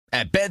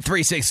At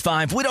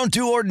Bet365, we don't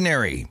do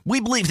ordinary. We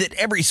believe that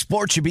every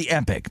sport should be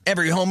epic.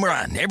 Every home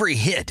run, every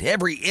hit,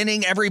 every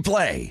inning, every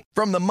play.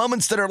 From the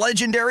moments that are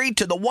legendary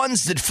to the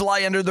ones that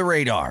fly under the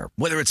radar.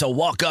 Whether it's a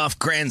walk-off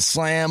grand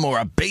slam or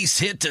a base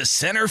hit to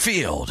center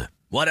field.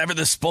 Whatever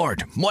the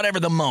sport, whatever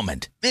the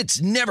moment.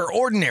 It's never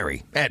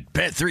ordinary at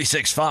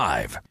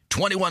Bet365.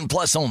 21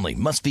 plus only.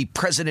 Must be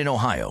present in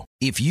Ohio.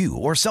 If you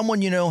or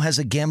someone you know has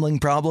a gambling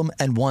problem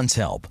and wants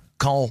help,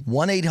 call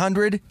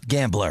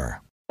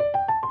 1-800-GAMBLER.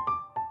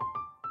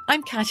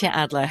 I'm Katya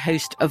Adler,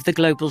 host of The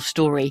Global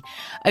Story.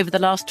 Over the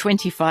last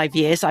 25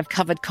 years, I've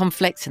covered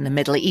conflicts in the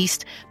Middle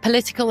East,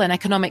 political and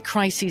economic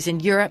crises in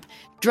Europe,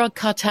 drug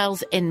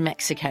cartels in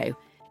Mexico.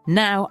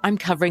 Now I'm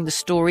covering the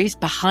stories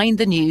behind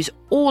the news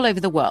all over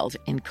the world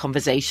in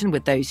conversation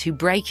with those who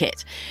break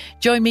it.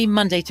 Join me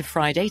Monday to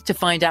Friday to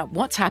find out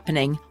what's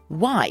happening,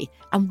 why,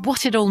 and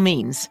what it all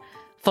means.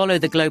 Follow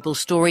The Global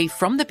Story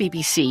from the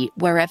BBC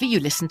wherever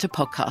you listen to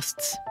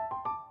podcasts.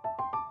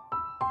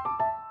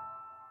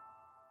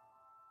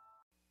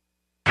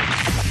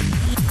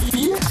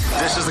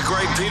 This is the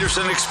Greg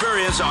Peterson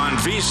Experience on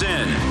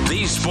VSiN,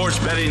 the Sports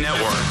Betting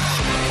Network.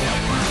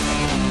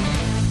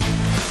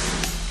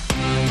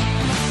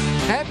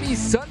 Happy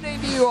Sunday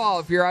to you all.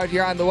 If you're out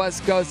here on the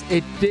West Coast,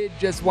 it did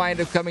just wind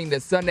up coming to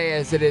Sunday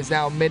as it is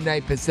now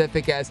midnight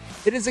Pacific, as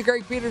it is a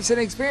Greg Peterson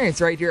Experience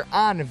right here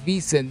on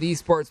VSiN, the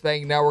Sports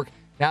Betting Network.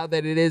 Now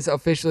that it is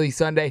officially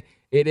Sunday,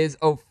 it is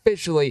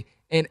officially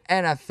an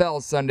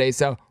NFL Sunday.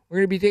 So we're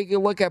going to be taking a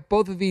look at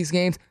both of these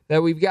games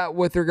that we've got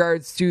with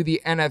regards to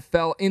the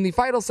NFL. In the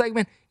final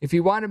segment, if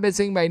you want to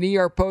missing my New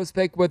York Post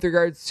pick with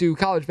regards to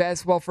college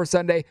basketball for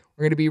Sunday,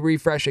 we're going to be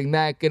refreshing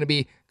that. Going to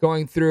be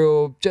going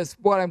through just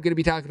what I'm going to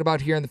be talking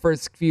about here in the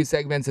first few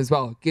segments as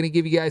well. Going to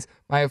give you guys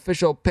my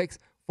official picks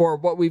for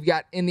what we've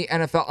got in the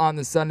NFL on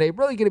the Sunday.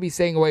 Really going to be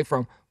staying away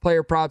from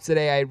player props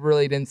today. I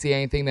really didn't see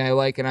anything that I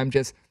like, and I'm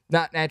just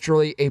not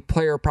naturally a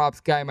player props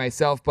guy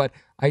myself, but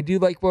I do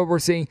like what we're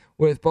seeing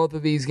with both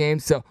of these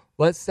games. So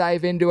let's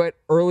dive into it.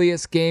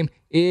 Earliest game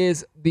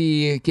is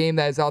the game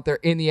that is out there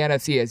in the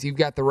NFC, as you've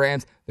got the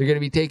Rams. They're going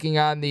to be taking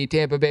on the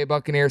Tampa Bay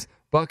Buccaneers.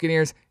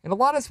 Buccaneers, in a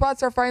lot of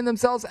spots, are finding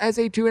themselves as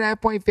a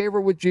 2.5-point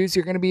favorite with juice.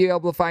 You're going to be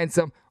able to find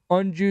some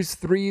unjuiced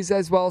threes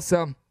as well.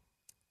 So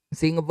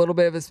seeing a little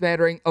bit of a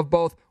smattering of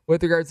both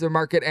with regards to the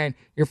market, and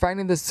you're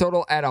finding this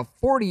total at a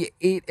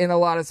 48 in a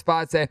lot of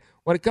spots. And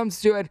when it comes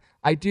to it,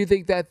 I do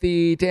think that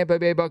the Tampa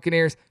Bay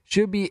Buccaneers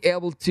should be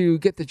able to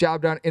get the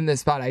job done in this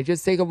spot. I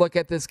just take a look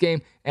at this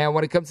game, and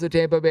when it comes to the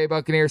Tampa Bay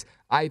Buccaneers,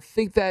 I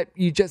think that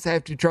you just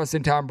have to trust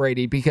in Tom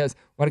Brady, because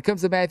when it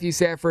comes to Matthew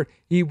Stafford,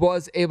 he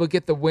was able to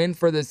get the win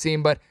for this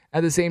team, but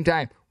at the same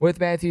time, with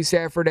Matthew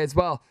Stafford as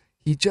well,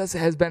 he just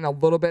has been a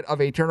little bit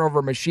of a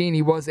turnover machine.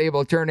 He was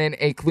able to turn in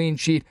a clean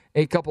sheet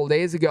a couple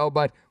days ago,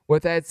 but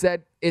with that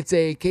said, it's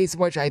a case in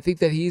which I think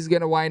that he's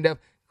going to wind up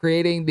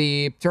creating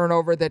the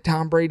turnover that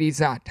Tom Brady's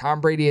not.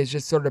 Tom Brady has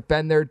just sort of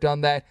been there,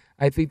 done that.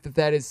 I think that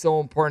that is so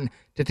important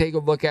to take a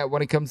look at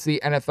when it comes to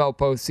the NFL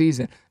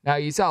postseason. Now,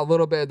 you saw a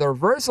little bit of the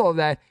reversal of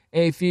that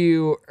a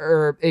few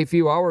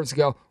hours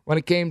ago when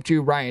it came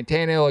to Ryan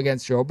Tannehill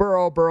against Joe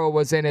Burrow. Burrow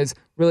was in his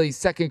really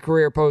second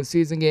career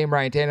postseason game.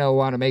 Ryan Tannehill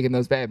wound up making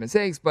those bad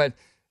mistakes, but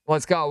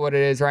let's call it what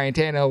it is. Ryan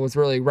Tannehill was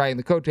really riding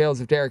the coattails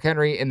of Derrick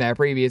Henry in that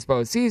previous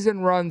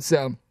postseason run,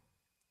 so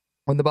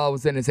when the ball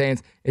was in his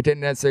hands, it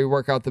didn't necessarily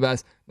work out the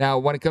best. Now,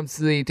 when it comes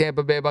to the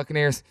Tampa Bay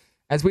Buccaneers,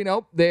 as we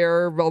know,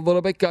 they're a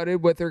little bit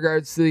gutted with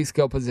regards to the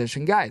skill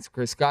position guys.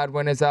 Chris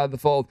Godwin is out of the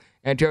fold.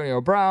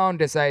 Antonio Brown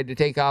decided to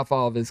take off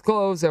all of his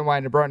clothes and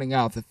wind up running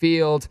off the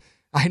field.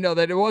 I know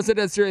that it wasn't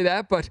necessarily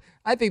that, but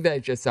I think that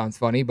it just sounds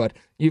funny. But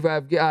you've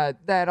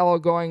got that all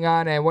going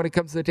on, and when it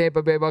comes to the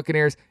Tampa Bay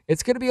Buccaneers,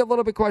 it's going to be a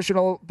little bit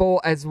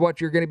questionable as what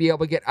you're going to be able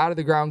to get out of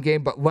the ground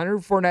game, but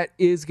Leonard Fournette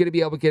is going to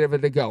be able to give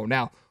it a go.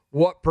 Now,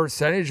 what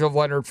percentage of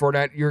Leonard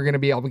Fournette you're going to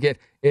be able to get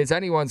is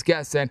anyone's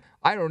guess, and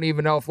I don't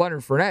even know if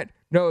Leonard Fournette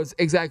knows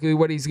exactly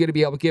what he's going to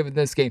be able to give in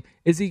this game.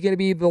 Is he going to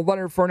be the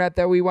Leonard Fournette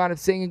that we wound up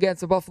seeing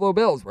against the Buffalo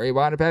Bills, where he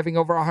wound up having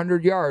over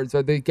 100 yards,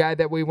 or the guy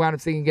that we wound up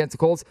seeing against the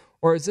Colts?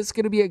 Or is this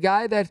going to be a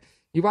guy that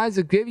he winds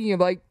up giving you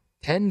like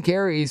 10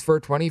 carries for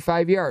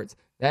 25 yards?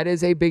 That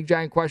is a big,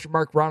 giant question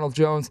mark. Ronald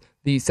Jones,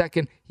 the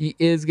second, he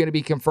is going to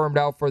be confirmed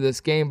out for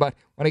this game. But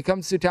when it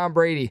comes to Tom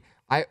Brady,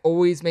 I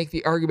always make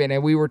the argument,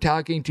 and we were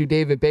talking to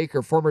David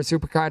Baker, former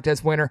Super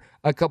Contest winner,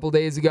 a couple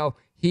days ago.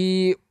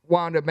 He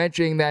wound up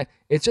mentioning that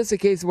it's just a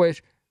case in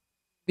which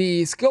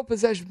the skill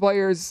possession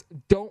players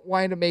don't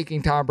wind up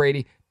making Tom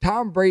Brady.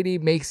 Tom Brady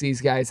makes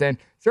these guys, and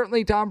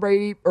certainly Tom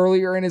Brady,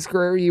 earlier in his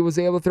career, he was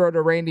able to throw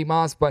to Randy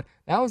Moss, but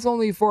that was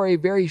only for a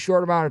very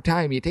short amount of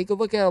time. You take a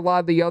look at a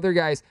lot of the other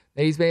guys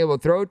that he's been able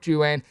to throw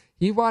to, and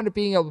he wound up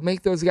being able to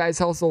make those guys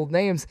household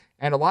names,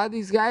 and a lot of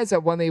these guys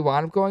that when they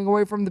wound up going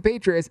away from the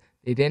Patriots,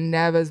 they didn't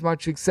have as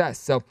much success.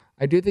 So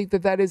I do think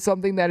that that is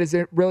something that is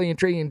really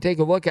intriguing to take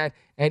a look at,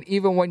 and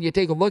even when you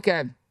take a look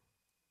at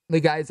the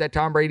guys that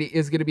Tom Brady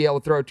is going to be able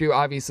to throw to,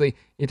 obviously,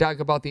 you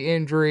talk about the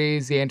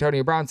injuries, the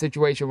Antonio Brown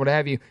situation, what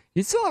have you,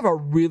 you still have a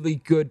really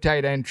good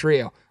tight end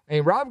trio. I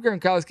mean, Rob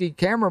Gronkowski,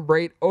 Cameron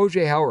Brate,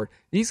 O.J. Howard.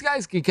 These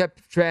guys can catch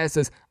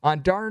passes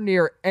on darn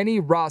near any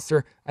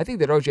roster. I think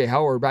that O.J.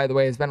 Howard, by the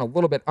way, has been a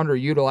little bit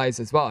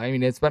underutilized as well. I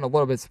mean, it's been a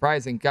little bit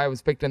surprising. Guy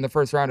was picked in the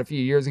first round a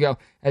few years ago,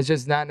 has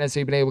just not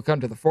necessarily been able to come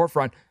to the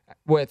forefront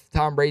with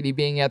Tom Brady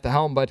being at the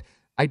helm. But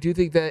I do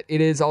think that it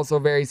is also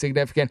very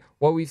significant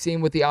what we've seen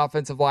with the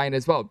offensive line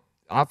as well.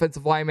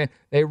 Offensive linemen,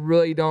 they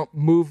really don't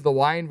move the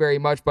line very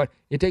much, but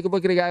you take a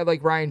look at a guy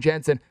like Ryan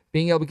Jensen,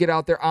 being able to get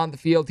out there on the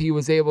field. He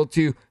was able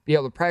to be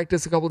able to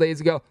practice a couple days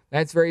ago.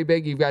 That's very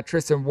big. You've got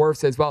Tristan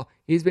Wirfs as well.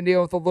 He's been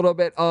dealing with a little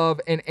bit of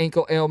an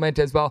ankle ailment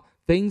as well.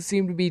 Things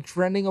seem to be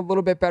trending a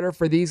little bit better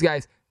for these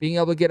guys, being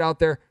able to get out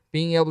there,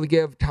 being able to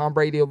give Tom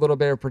Brady a little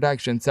bit of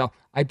protection. So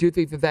I do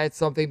think that that's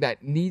something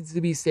that needs to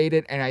be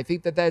stated, and I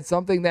think that that's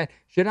something that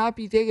should not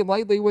be taken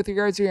lightly with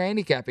regards to your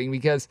handicapping,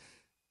 because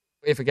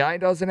if a guy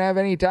doesn't have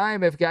any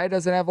time, if a guy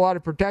doesn't have a lot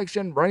of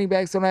protection, running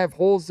backs don't have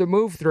holes to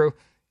move through,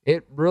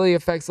 it really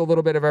affects a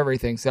little bit of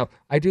everything. So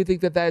I do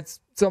think that that's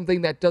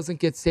something that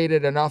doesn't get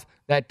stated enough,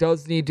 that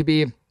does need to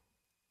be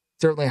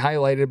certainly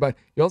highlighted. But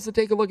you also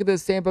take a look at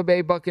this Tampa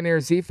Bay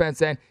Buccaneers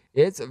defense, and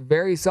it's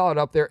very solid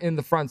up there in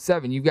the front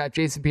seven. You've got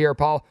Jason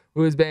Pierre-Paul,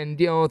 who has been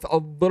dealing with a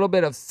little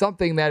bit of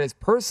something that is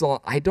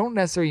personal. I don't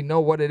necessarily know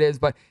what it is,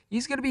 but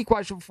he's going to be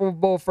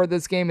questionable for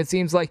this game. It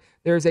seems like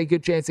there's a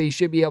good chance that he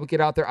should be able to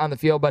get out there on the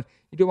field, but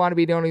you do want to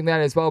be noting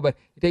that as well. But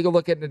you take a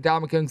look at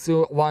Ndamukong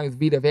Suh along with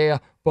Vita Vea.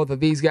 Both of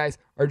these guys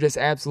are just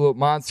absolute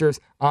monsters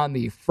on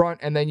the front.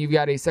 And then you've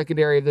got a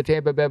secondary of the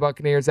Tampa Bay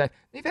Buccaneers that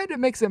they've had to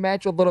mix and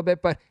match a little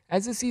bit, but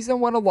as the season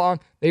went along,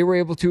 they were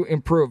able to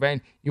improve.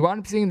 And you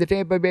wound up seeing the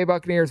Tampa Bay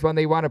Buccaneers when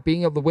they wound up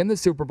being able to win the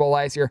Super Bowl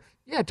last year.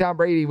 Yeah, Tom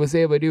Brady was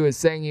able to do his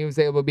thing. He was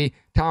able to be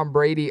Tom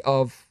Brady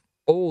of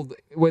old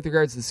with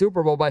regards to the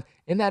Super Bowl, but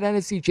in that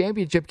NFC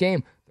Championship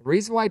game, the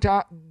reason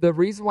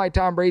why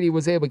Tom Brady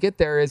was able to get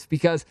there is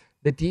because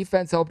the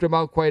defense helped him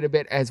out quite a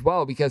bit as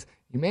well, because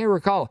you may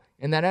recall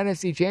in that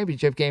NFC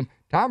Championship game,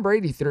 Tom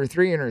Brady threw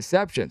 3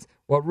 interceptions.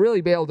 What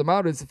really bailed him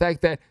out is the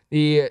fact that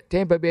the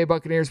Tampa Bay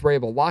Buccaneers were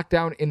able to lock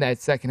down in that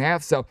second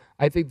half. So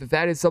I think that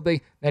that is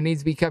something that needs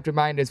to be kept in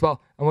mind as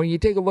well. And when you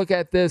take a look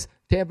at this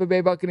Tampa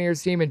Bay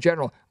Buccaneers team in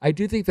general, I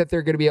do think that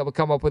they're going to be able to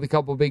come up with a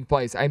couple of big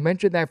plays. I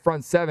mentioned that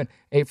front seven,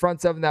 a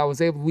front seven that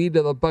was able to lead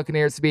to the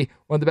Buccaneers to be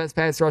one of the best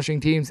pass rushing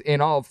teams in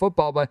all of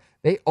football, but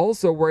they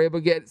also were able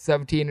to get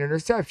 17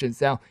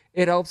 interceptions. Now,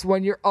 it helps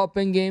when you're up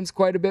in games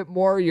quite a bit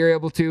more. You're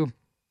able to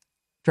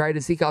try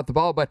to seek out the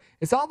ball, but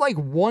it's not like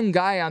one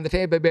guy on the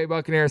Tampa Bay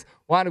Buccaneers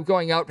wound up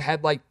going out,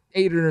 had like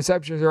 8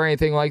 interceptions or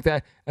anything like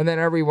that, and then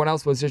everyone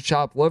else was just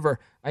chopped liver.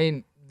 I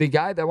mean, the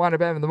guy that wound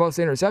up having the most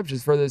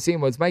interceptions for this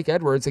team was Mike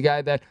Edwards, the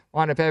guy that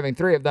wound up having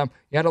 3 of them.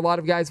 You had a lot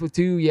of guys with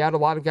 2, you had a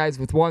lot of guys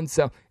with 1,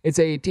 so it's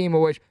a team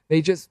in which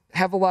they just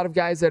have a lot of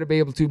guys that are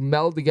able to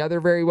meld together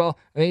very well.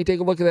 And then you take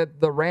a look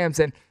at the Rams,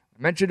 and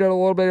I mentioned it a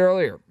little bit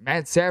earlier,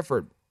 Matt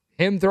Stafford,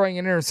 him throwing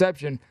an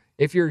interception.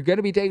 If you're going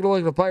to be taking a look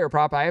at the player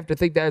prop, I have to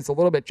think that it's a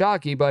little bit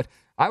chalky, but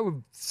I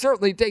would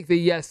certainly take the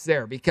yes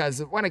there, because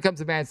when it comes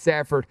to Matt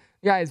Stafford,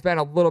 the guy has been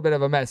a little bit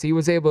of a mess. He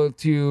was able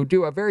to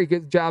do a very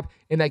good job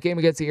in that game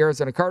against the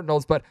Arizona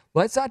Cardinals, but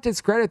let's not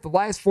discredit the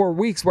last 4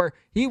 weeks where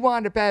he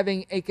wound up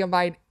having a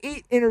combined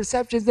 8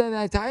 interceptions in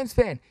that time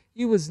span.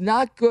 He was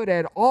not good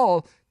at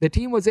all. The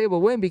team was able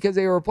to win because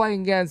they were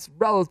playing against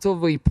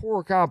relatively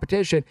poor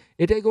competition.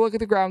 You take a look at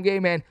the ground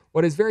game, and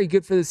what is very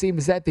good for this team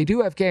is that they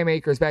do have Cam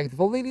Akers back at the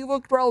fold, and he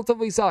looked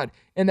relatively solid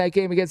in that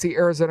game against the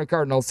Arizona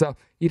Cardinals. So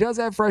he does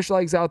have fresh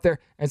legs out there,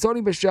 and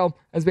Sony Michel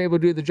has been able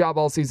to do the job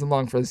all season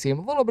long for this team.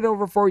 A little bit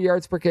over 4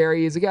 yards per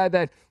carry. He's a guy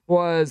that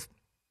was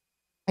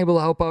able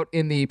to help out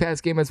in the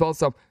pass game as well,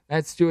 so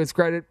that's to his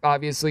credit.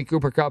 Obviously,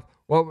 Cooper Kupp,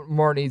 what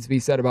more needs to be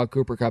said about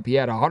Cooper Kupp? He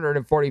had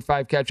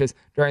 145 catches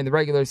during the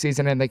regular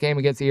season. In the game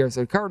against the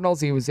Arizona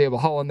Cardinals, he was able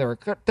to haul in there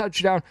a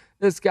touchdown.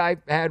 This guy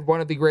had one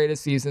of the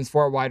greatest seasons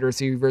for a wide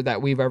receiver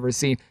that we've ever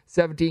seen.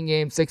 17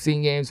 games,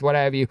 16 games, what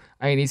have you.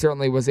 I mean, he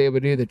certainly was able to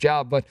do the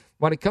job. But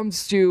when it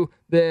comes to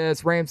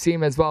this Rams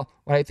team as well,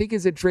 what I think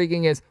is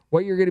intriguing is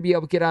what you're going to be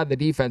able to get out of the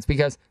defense,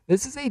 because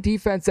this is a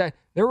defense that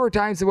there were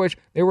times in which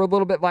they were a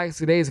little bit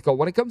lackadaisical.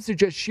 When it comes to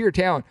just sheer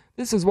talent,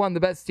 this is one of the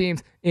best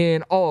teams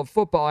in all of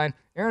football. And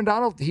Aaron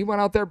Donald, he went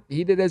out there,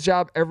 he did his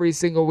job every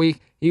single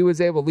week. He was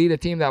able to lead a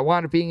team that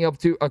wound up being able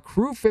to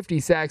accrue 50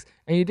 sacks,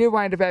 and you did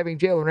wind up having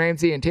Jalen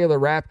Ramsey and Taylor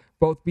Rapp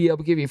both be able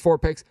to give you 4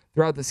 picks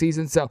throughout the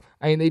season. So,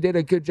 I mean, they did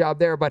a good job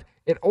there, but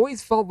it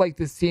always felt like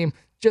this team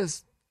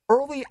just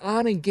early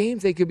on in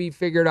games they could be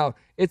figured out.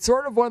 It's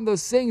sort of one of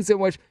those things in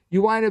which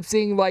you wind up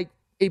seeing like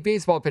a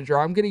baseball pitcher.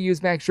 I'm going to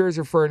use Max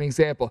Scherzer for an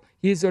example.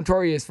 He's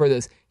notorious for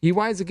this. He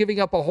winds up giving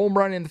up a home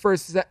run in the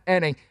first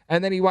inning,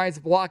 and then he winds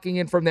up blocking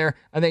in from there,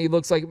 and then he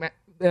looks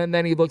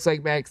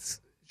like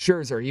Max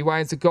Scherzer. He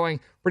winds up going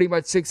pretty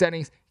much 6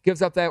 innings,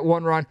 gives up that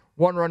 1 run.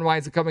 1 run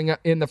winds up coming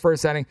up in the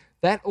first inning.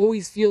 That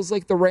always feels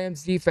like the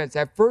Rams defense.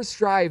 At first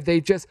drive,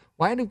 they just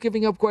wind up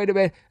giving up quite a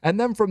bit, and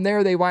then from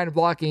there, they wind up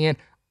blocking in.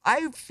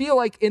 I feel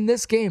like in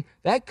this game,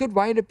 that could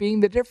wind up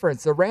being the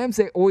difference. The Rams,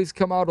 they always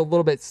come out a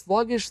little bit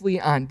sluggishly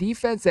on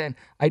defense, and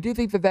I do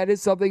think that that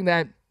is something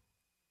that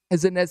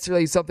isn't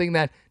necessarily something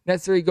that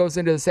necessarily goes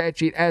into the stat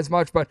sheet as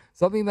much, but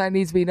something that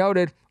needs to be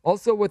noted.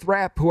 Also with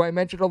Rapp, who I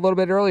mentioned a little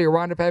bit earlier,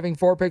 wound up having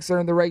 4 picks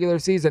during the regular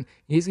season.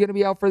 He's going to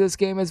be out for this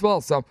game as well,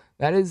 so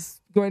that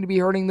is going to be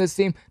hurting this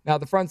team. Now,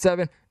 the front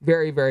seven,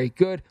 very, very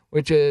good,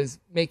 which is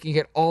making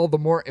it all the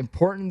more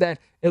important that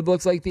it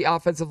looks like the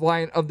offensive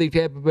line of the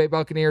Tampa Bay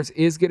Buccaneers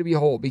is going to be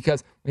whole,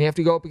 because we have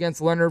to go up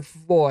against Leonard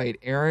Floyd,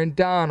 Aaron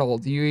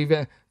Donald. You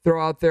even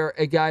throw out there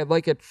a guy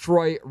like a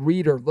Troy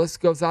Reader.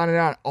 List goes on and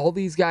on. All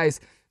these guys,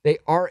 they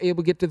are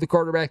able to get to the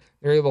quarterback.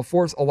 They're able to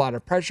force a lot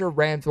of pressure.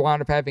 Rams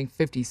wound up having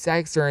 50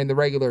 sacks during the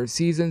regular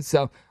season.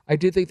 So I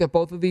do think that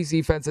both of these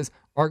defenses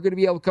are going to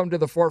be able to come to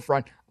the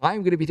forefront.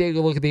 I'm going to be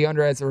taking a look at the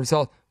under as a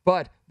result.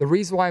 But the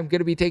reason why I'm going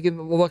to be taking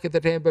a look at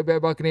the Tampa Bay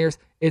Buccaneers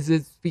is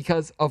it's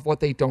because of what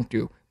they don't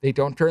do. They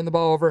don't turn the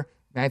ball over.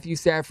 Matthew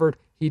Stafford,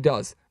 he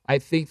does. I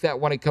think that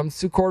when it comes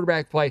to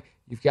quarterback play,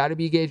 you've got to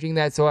be gauging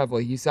that so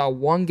heavily. You saw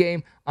one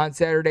game on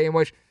Saturday in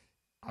which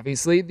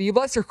obviously the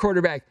lesser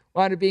quarterback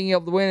wound up being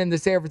able to win in the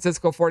San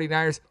Francisco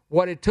 49ers.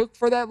 What it took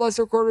for that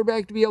lesser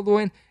quarterback to be able to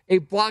win, a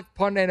blocked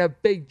punt and a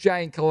big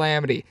giant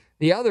calamity.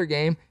 The other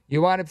game,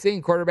 you wound up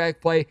seeing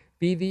quarterback play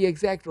be the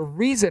exact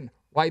reason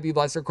why the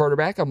lesser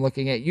quarterback, I'm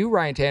looking at you,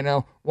 Ryan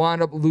Tannehill,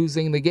 wound up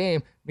losing the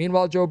game.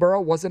 Meanwhile, Joe Burrow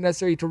wasn't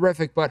necessarily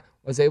terrific, but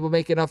was able to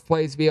make enough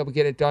plays to be able to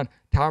get it done.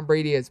 Tom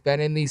Brady has been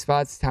in these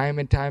spots time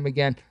and time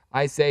again.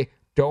 I say,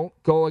 don't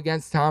go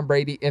against Tom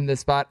Brady in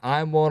this spot.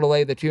 I'm willing to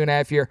lay the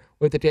 2.5 here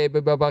with the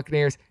Tampa Bay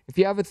Buccaneers. If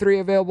you have a 3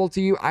 available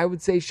to you, I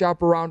would say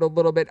shop around a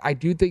little bit. I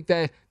do think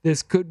that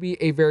this could be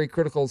a very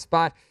critical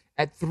spot.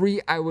 At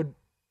 3, I would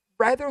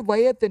rather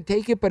lay it than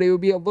take it, but it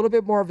would be a little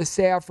bit more of a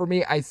stay-off for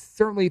me. I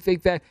certainly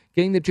think that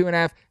getting the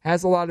 2.5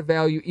 has a lot of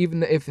value,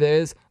 even if it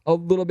is a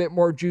little bit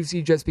more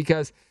juicy, just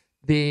because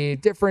the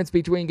difference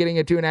between getting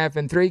a 2.5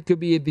 and 3 could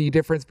be the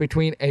difference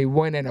between a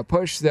win and a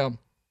push. So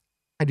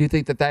I do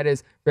think that that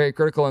is very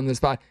critical in this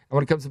spot. And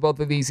when it comes to both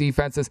of these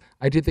defenses,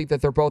 I do think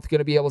that they're both going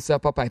to be able to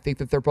step up. I think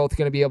that they're both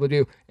going to be able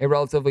to do a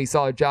relatively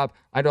solid job.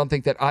 I don't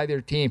think that either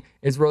team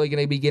is really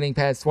going to be getting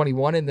past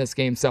 21 in this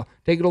game. So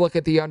taking a look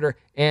at the under,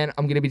 and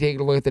I'm going to be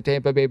taking a look at the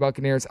Tampa Bay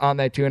Buccaneers on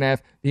that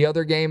 2.5. The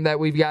other game that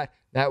we've got,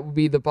 that would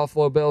be the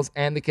Buffalo Bills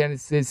and the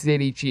Kansas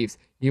City Chiefs.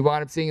 You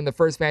wound up seeing the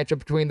first matchup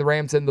between the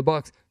Rams and the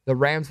Bucs. The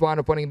Rams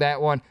wound up winning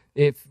that one.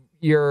 If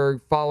you're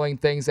following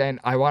things, and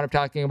I wound up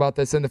talking about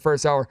this in the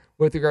first hour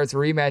with regards to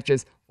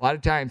rematches, a lot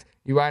of times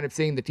you wind up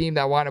seeing the team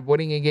that wound up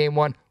winning in game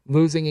 1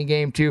 losing in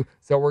game 2.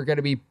 So we're going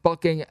to be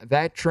bucking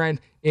that trend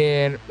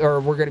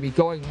we're going to be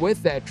going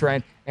with that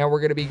trend, and we're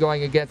going to be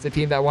going against the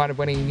team that wound up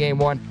winning in game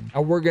 1,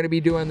 and we're going to be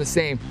doing the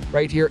same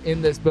right here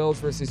in this Bills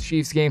versus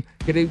Chiefs game.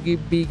 Going to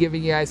be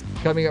giving you guys,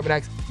 coming up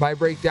next, my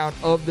breakdown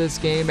of this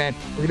game, and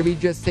we're going to be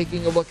just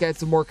taking a look at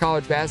some more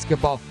college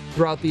basketball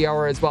throughout the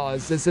hour as well,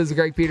 as this is a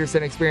Greg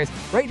Peterson experience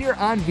right here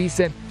on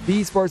VSiN,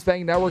 the Sports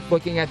Betting Network,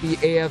 looking at the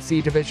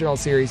AFC Divisional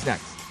Series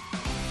next.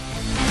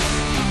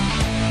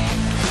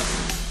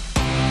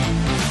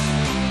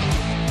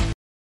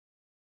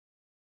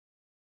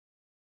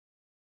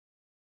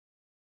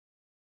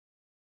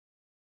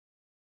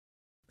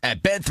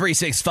 At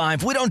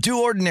Bet365, we don't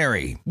do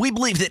ordinary. We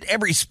believe that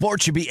every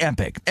sport should be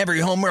epic.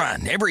 Every home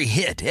run, every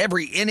hit,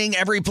 every inning,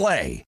 every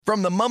play.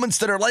 From the moments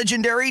that are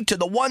legendary to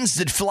the ones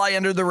that fly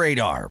under the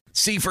radar.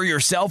 See for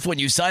yourself when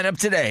you sign up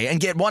today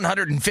and get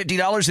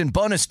 $150 in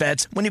bonus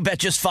bets when you bet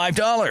just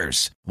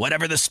 $5.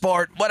 Whatever the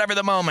sport, whatever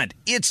the moment,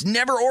 it's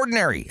never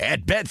ordinary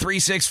at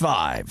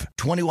Bet365.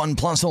 21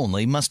 plus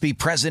only. Must be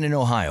present in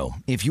Ohio.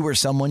 If you or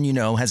someone you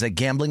know has a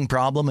gambling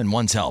problem and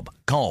wants help,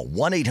 call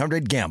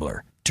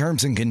 1-800-GAMBLER.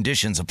 Terms and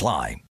conditions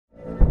apply.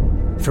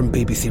 From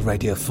BBC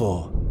Radio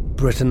 4,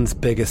 Britain's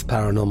biggest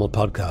paranormal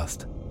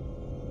podcast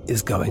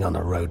is going on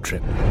a road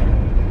trip.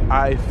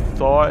 I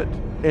thought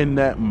in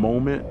that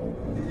moment,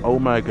 oh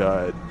my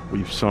God,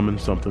 we've summoned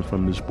something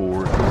from this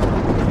board.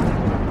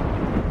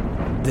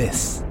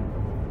 This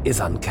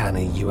is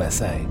Uncanny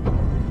USA.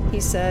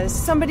 He says,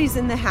 somebody's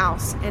in the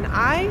house, and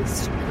I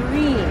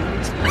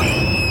screamed.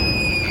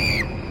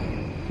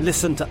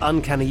 Listen to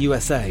Uncanny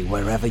USA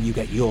wherever you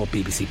get your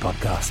BBC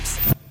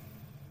podcasts,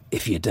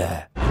 if you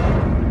dare.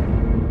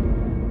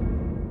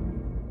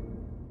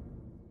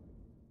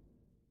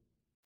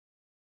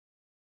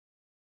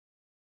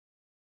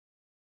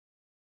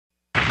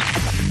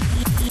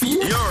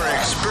 You're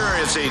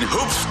experiencing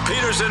Hoops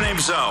Peterson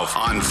himself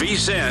on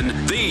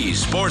VSiN, the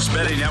Sports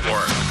Betting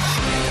Network.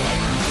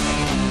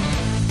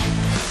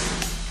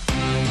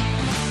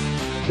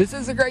 This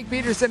is a Greg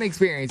Peterson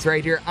experience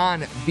right here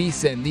on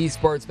VSiN, the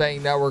Sports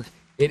Betting Network.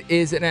 It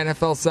is an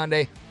NFL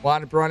Sunday. A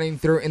lot of running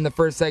through in the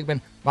first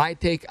segment. My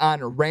take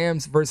on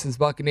Rams versus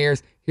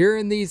Buccaneers. Here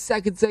in the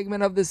second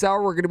segment of this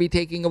hour, we're going to be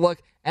taking a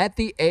look at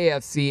the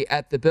AFC,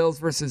 at the Bills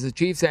versus the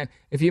Chiefs. And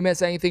if you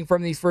miss anything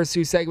from these first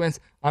two segments,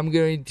 I'm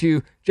going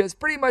to just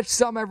pretty much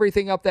sum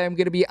everything up that I'm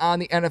going to be on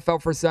the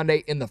NFL for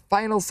Sunday in the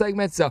final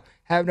segment. So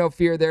have no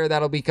fear there.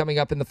 That'll be coming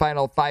up in the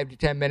final 5 to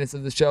 10 minutes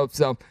of the show.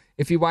 So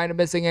if you wind up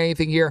missing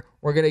anything here,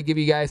 we're going to give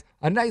you guys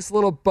a nice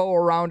little bow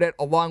around it,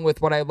 along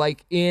with what I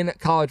like in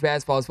college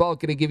basketball as well. I'm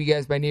going to give you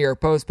guys my New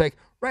York Post pick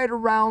right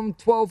around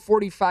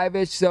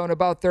 12:45-ish, so in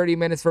about 30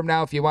 minutes from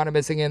now. If you want to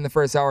missing in the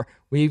first hour,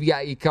 we've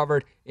got you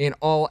covered in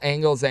all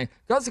angles. And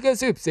Coast to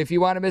Coast Hoops, if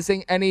you want to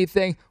missing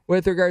anything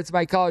with regards to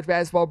my college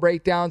basketball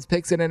breakdowns,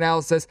 picks, and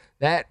analysis,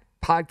 that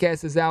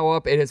podcast is now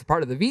up. It is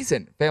part of the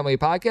VSiN family of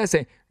podcasts,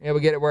 and you're able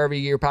to get it wherever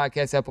you get your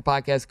podcasts, Apple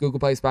Podcasts, Google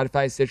Play,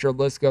 Spotify, Stitcher,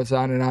 list goes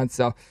on and on.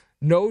 So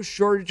no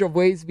shortage of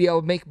ways to be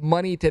able to make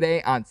money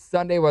today on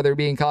Sunday, whether it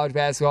be in college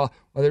basketball,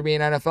 whether it be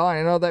in NFL. And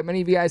I know that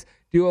many of you guys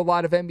do a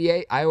lot of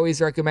NBA. I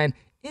always recommend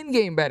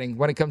in-game betting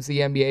when it comes to the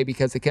NBA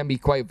because it can be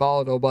quite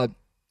volatile. But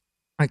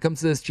when it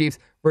comes to this Chiefs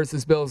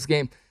versus Bills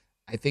game,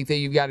 I think that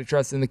you've got to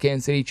trust in the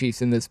Kansas City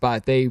Chiefs in this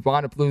spot. They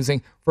wound up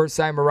losing first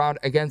time around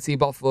against the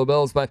Buffalo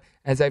Bills, but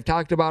as I've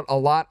talked about a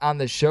lot on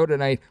the show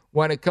tonight,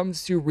 when it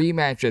comes to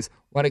rematches,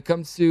 when it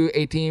comes to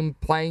a team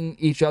playing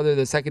each other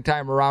the second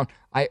time around,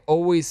 I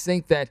always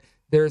think that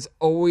there's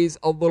always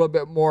a little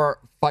bit more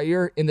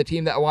fire in the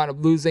team that wound up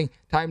losing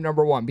time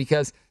number one,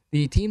 because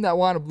the team that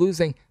wound up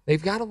losing,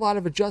 they've got a lot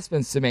of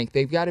adjustments to make.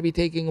 They've got to be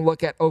taking a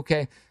look at,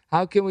 okay,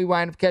 how can we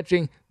wind up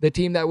catching the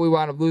team that we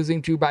wound up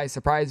losing to by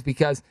surprise?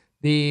 Because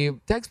the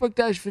textbook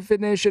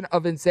definition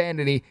of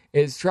insanity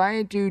is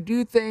trying to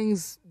do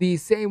things the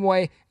same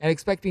way and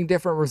expecting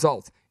different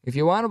results. If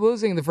you wind up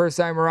losing the first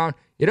time around,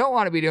 you don't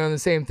want to be doing the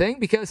same thing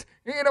because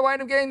you're going to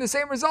wind up getting the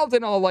same result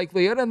in all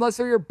likelihood unless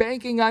you're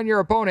banking on your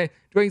opponent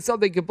doing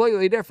something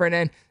completely different.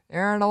 And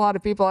there aren't a lot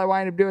of people that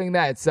wind up doing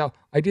that. So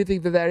I do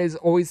think that that is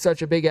always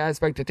such a big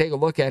aspect to take a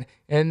look at.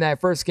 In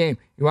that first game,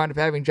 you wound up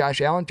having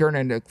Josh Allen turn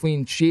into a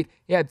clean sheet.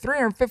 He had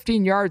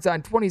 315 yards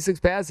on 26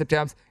 pass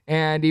attempts,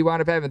 and he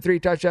wound up having 3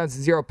 touchdowns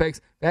and 0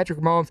 picks. Patrick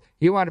Mahomes,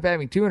 he wound up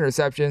having 2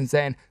 interceptions,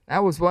 and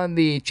that was when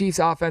the Chiefs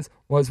offense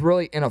was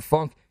really in a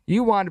funk.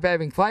 You wound up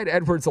having Clyde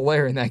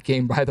Edwards-Helaire in that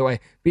game, by the way,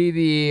 be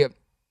the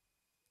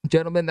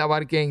gentleman that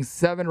wound up getting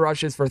 7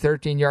 rushes for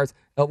 13 yards.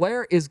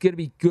 Helaire is going to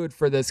be good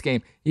for this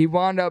game. He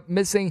wound up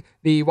missing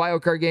the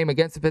wild card game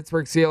against the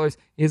Pittsburgh Steelers.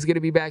 He's going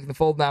to be back in the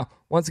fold now.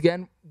 Once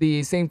again,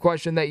 the same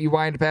question that you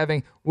wind up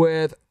having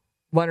with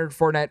Leonard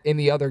Fournette in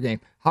the other game.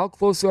 How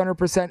close to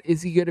 100%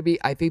 is he going to be?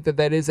 I think that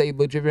that is a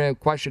legitimate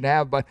question to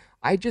have, but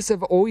I just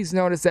have always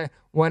noticed that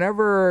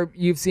whenever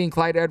you've seen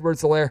Clyde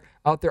Edwards-Helaire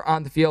out there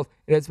on the field,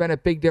 it has been a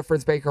big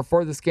difference maker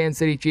for the Kansas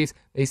City Chiefs.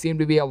 They seem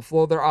to be able to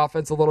flow their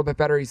offense a little bit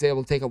better. He's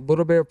able to take a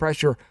little bit of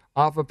pressure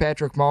off of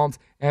Patrick Mahomes,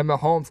 and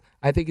Mahomes,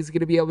 I think, is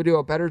going to be able to do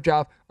a better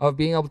job of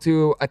being able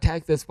to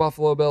attack this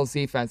Buffalo Bills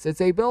defense.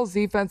 It's a Bills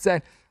defense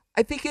that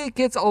I think it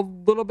gets a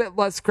little bit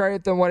less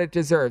credit than what it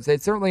deserves.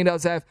 It certainly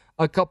does have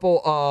a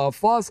couple of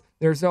flaws.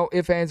 There's no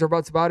ifs, ands, or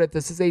buts about it.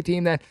 This is a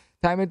team that,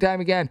 time and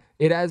time again,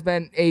 it has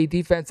been a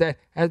defense that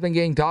has been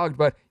getting dogged.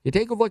 But you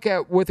take a look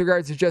at, with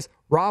regards to just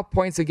raw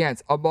points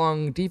against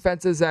among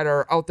defenses that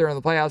are out there in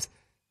the playoffs,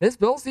 this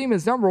Bills team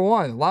is number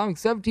 1, allowing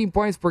 17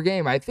 points per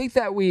game. I think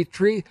that we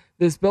treat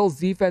this Bills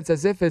defense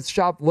as if it's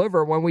chopped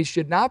liver when we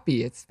should not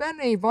be. It's been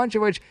a bunch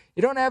of which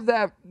you don't have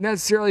that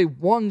necessarily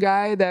one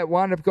guy that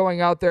wound up going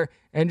out there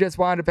and just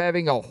wound up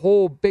having a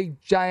whole big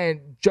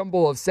giant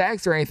jumble of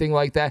sacks or anything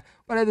like that.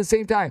 But at the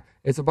same time,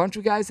 it's a bunch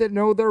of guys that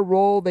know their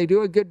role. They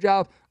do a good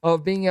job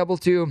of being able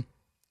to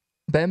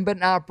bend but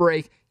not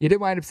break. You did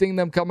wind up seeing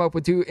them come up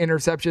with 2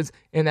 interceptions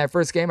in that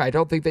first game. I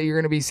don't think that you're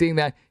going to be seeing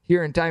that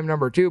here in time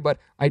number 2, but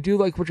I do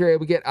like what you're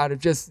able to get out of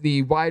just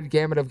the wide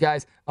gamut of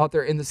guys out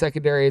there in the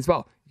secondary as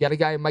well. You got a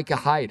guy, Micah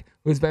Hyde,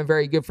 who's been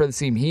very good for the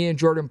team. He and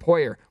Jordan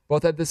Poyer,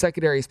 both at the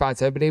secondary spots,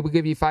 have been able to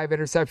give you 5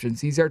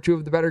 interceptions. These are 2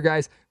 of the better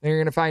guys that you're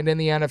going to find in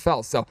the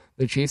NFL. So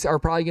the Chiefs are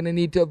probably going to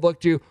need to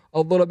look to a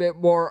little bit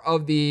more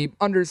of the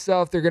under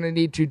stuff. They're going to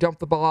need to dump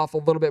the ball off a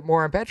little bit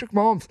more. And Patrick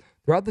Mahomes,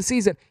 throughout the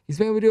season, he's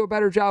been able to do a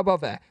better job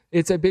of that.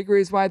 It's a big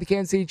reason why the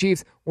Kansas City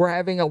Chiefs were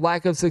having a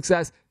lack of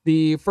success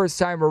the first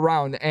time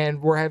around,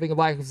 and we're having a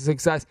lack of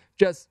success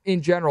just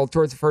in general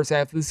towards the first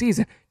half of the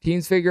season.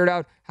 Teams figured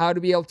out how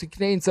to be able to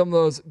contain some of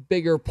those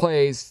bigger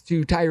plays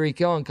to Tyreek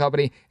Hill and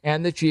company,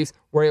 and the Chiefs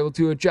were able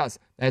to adjust.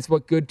 That's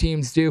what good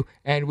teams do,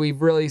 and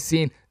we've really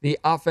seen the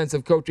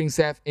offensive coaching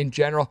staff in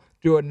general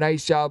do a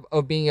nice job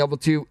of being able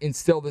to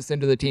instill this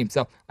into the team.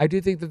 So I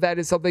do think that that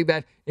is something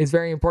that is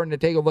very important to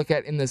take a look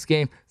at in this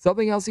game.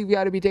 Something else you've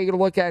got to be taking a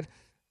look at: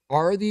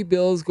 are the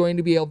Bills going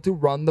to be able to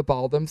run the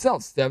ball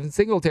themselves? Devin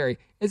Singletary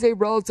is a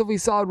relatively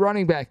solid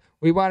running back.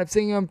 We wound up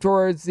seeing him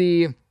towards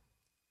the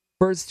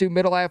first to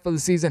middle half of the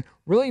season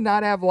really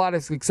not have a lot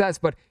of success,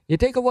 but you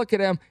take a look at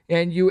him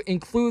and you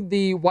include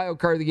the wild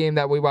card of the game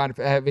that we wound up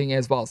having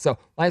as well. So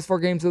last 4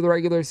 games of the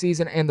regular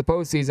season and the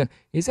postseason,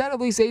 he's had at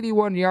least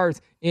 81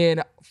 yards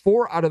in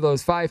 4 out of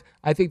those 5.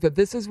 I think that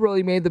this has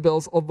really made the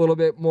Bills a little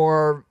bit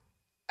more,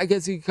 I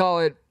guess you could call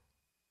it,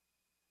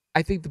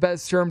 I think the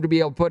best term to be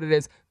able to put it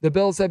is the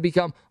Bills have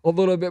become a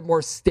little bit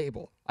more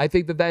stable. I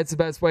think that that's the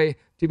best way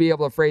to be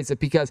able to phrase it,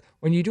 because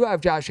when you do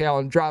have Josh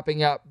Allen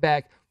dropping up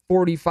back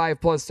 45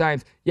 plus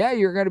times, yeah,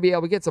 you're going to be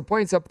able to get some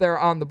points up there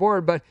on the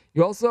board, but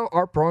you also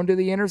are prone to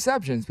the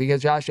interceptions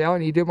because Josh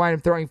Allen, he did wind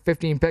up throwing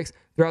 15 picks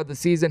throughout the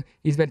season.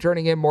 He's been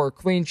turning in more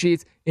clean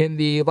sheets in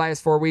the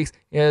last 4 weeks.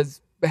 He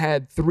has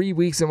had 3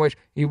 weeks in which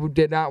he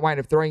did not wind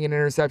up throwing an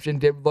interception,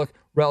 did look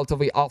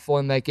relatively awful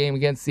in that game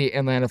against the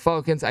Atlanta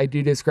Falcons. I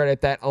do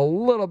discredit that a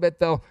little bit,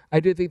 though. I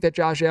do think that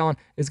Josh Allen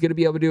is going to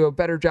be able to do a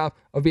better job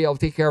of being able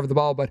to take care of the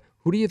ball, but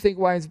who do you think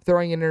winds up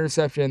throwing an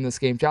interception in this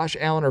game, Josh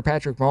Allen or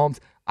Patrick Mahomes?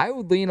 I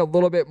would lean a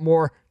little bit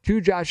more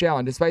to Josh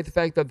Allen, despite the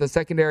fact that the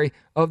secondary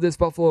of this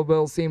Buffalo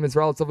Bills team is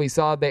relatively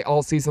solid. They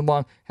all season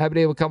long have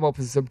been able to come up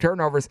with some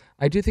turnovers.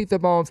 I do think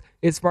that Mahomes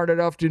is smart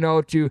enough to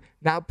know to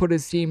not put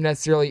his team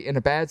necessarily in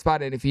a bad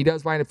spot, and if he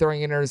does wind up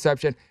throwing an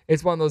interception,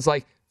 it's one of those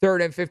like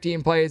 3rd and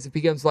 15 plays. It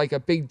becomes like a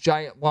big,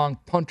 giant, long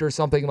punt or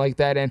something like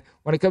that. And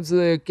when it comes to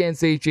the Kansas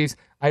City Chiefs,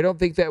 I don't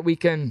think that we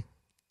can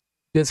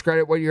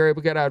discredit what you're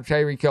able to get out of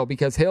Tyreek Hill,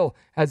 because Hill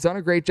has done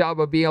a great job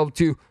of being able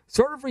to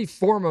sort of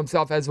reform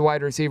himself as a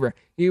wide receiver.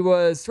 He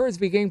was, towards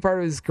the beginning part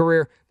of his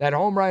career, that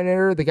home run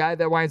hitter, the guy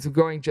that winds up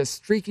going just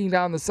streaking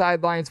down the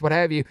sidelines, what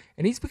have you,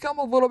 and he's become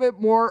a little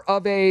bit more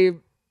of a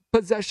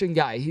possession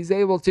guy. He's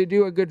able to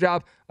do a good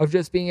job of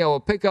just being able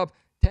to pick up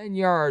 10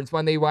 yards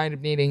when they wind up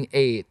needing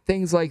 8,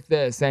 things like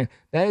this. And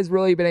that has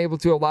really been able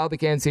to allow the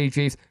Kansas City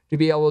Chiefs to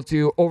be able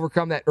to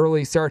overcome that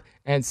early start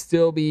and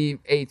still be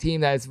a team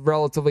that is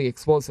relatively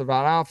explosive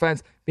on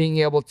offense, being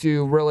able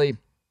to really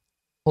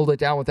hold it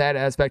down with that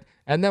aspect.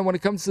 And then when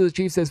it comes to the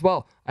Chiefs as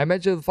well, I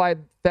mentioned the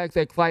fact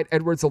that Clyde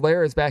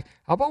Edwards-Helaire is back.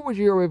 How about what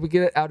you were able to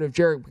get out of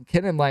Jerick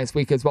McKinnon last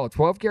week as well?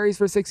 12 carries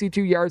for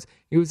 62 yards.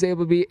 He was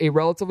able to be a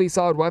relatively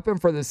solid weapon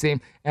for this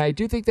team. And I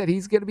do think that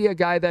he's going to be a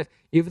guy that,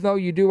 even though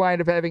you do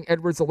wind up having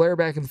Edwards-Helaire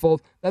back in the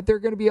fold, that they're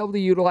going to be able to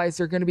utilize.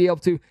 They're going to be able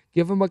to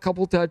give him a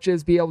couple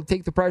touches, be able to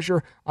take the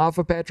pressure off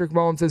of Patrick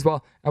Mahomes as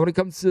well. And when it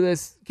comes to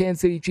this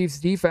Kansas City Chiefs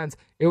defense,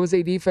 it was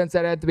a defense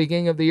that at the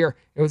beginning of the year,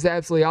 it was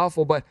absolutely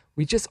awful. But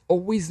we just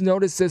always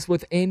notice this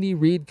with Andy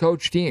Reid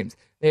coach teams.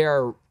 They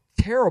are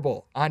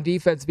terrible on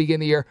defense to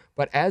begin the year,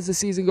 but as the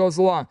season goes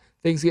along,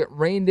 things get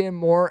reined in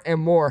more and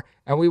more,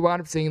 and we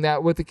wound up seeing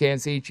that with the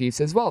Kansas City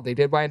Chiefs as well. They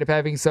did wind up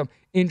having some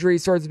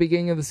injuries towards the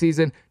beginning of the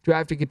season to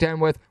have to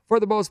contend with. For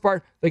the most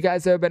part, the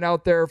guys that have been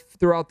out there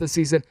throughout the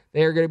season,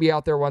 they are going to be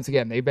out there once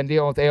again. They've been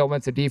dealing with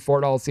ailments of Dee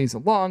Ford all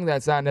season long.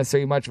 That's not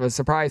necessarily much of a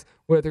surprise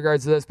with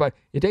regards to this, but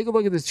you take a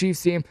look at this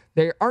Chiefs team,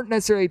 they aren't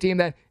necessarily a team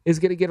that is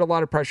going to get a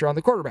lot of pressure on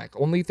the quarterback.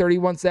 Only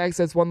 31 sacks,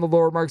 that's one of the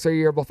lower marks that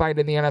you're able to find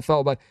in the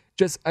NFL, but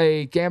just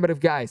a gambit of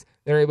guys.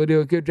 They're able to do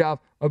a good job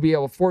of being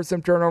able to force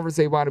some turnovers.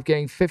 They wound up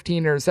getting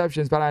 15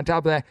 interceptions, but on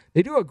top of that,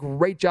 they do a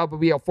great job of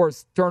being able to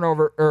force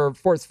turnover or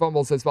force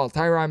fumbles as well.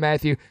 Tyrann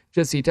Mathieu,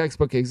 just the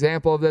textbook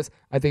example of this.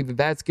 I think that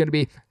that's going to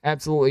be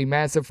absolutely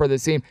massive for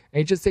this team. And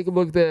you just take a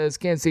look at this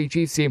Kansas City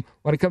Chiefs team.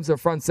 When it comes to the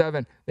front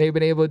seven, they've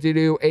been able to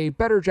do a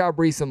better job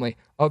recently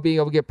of being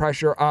able to get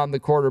pressure on the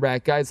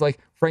quarterback. Guys like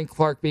Frank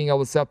Clark being able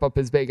to step up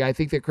his big. I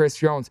think that Chris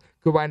Jones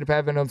could wind up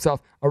having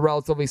himself a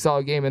relatively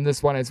solid game in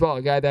this one as well.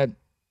 A guy that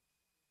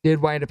did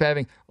wind up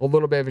having a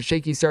little bit of a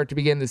shaky start to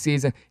begin the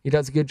season. He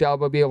does a good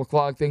job of being able to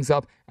clog things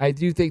up. I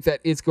do think that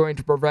it's going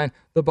to prevent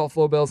the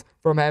Buffalo Bills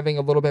from having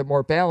a little bit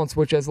more balance,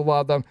 which has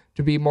allowed them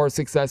to be more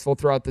successful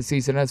throughout the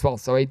season as well.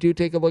 So I do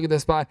take a look at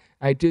this spot.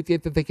 I do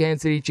think that the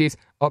Kansas City Chiefs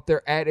up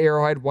there at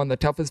Arrowhead, one of the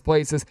toughest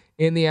places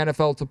in the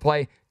NFL to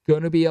play,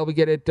 going to be able to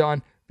get it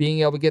done,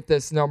 being able to get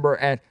this number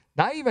at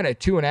not even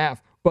at 2.5,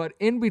 but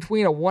in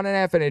between a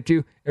 1.5 and a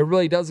 2, it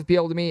really does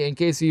appeal to me in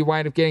case you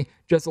wind up getting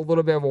just a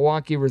little bit of a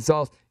wonky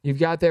result. You've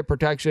got that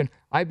protection.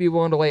 I'd be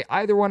willing to lay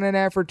either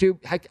 1.5 or 2.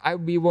 Heck, I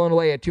would be willing to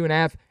lay a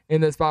 2.5 in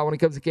this spot when it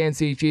comes to Kansas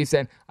City Chiefs.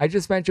 And I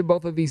just mentioned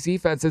both of these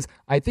defenses.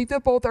 I think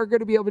that both are going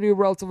to be able to do a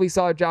relatively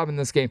solid job in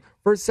this game.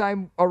 First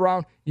time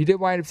around, you did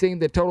wind up seeing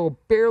the total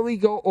barely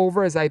go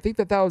over, as I think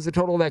that was a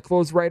total that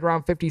closed right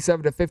around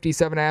 57 to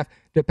 57.5,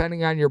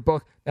 depending on your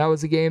book. That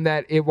was a game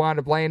that it wound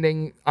up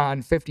landing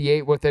on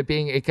 58, with it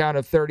being a count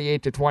of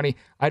 38 to 20.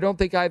 I don't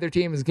think either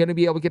team is going to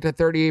be able to get to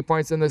 38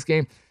 points in this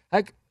game.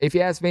 Heck, if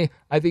you ask me,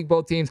 I think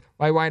both teams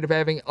might wind up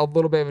having a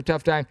little bit of a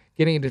tough time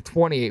getting into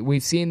 28.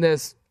 We've seen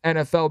this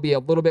NFL be a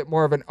little bit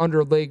more of an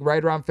under league,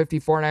 right around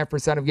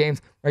 54.5% of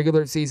games,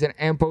 regular season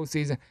and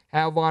postseason,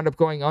 have wound up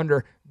going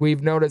under.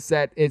 We've noticed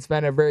that it's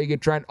been a very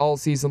good trend all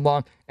season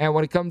long. And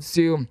when it comes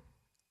to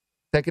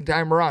second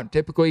time around,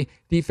 typically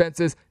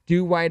defenses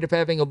do wind up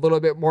having a little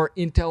bit more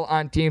intel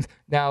on teams.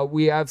 Now,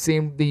 we have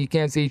seen the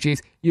Kansas City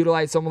Chiefs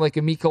utilize someone like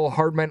a Mecole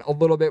Hardman a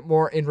little bit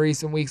more in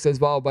recent weeks as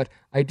well, but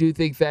I do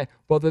think that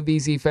both of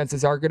these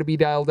defenses are going to be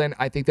dialed in.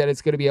 I think that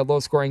it's going to be a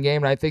low-scoring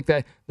game, and I think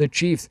that the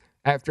Chiefs,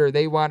 after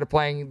they wound up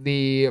playing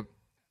the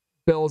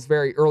Bills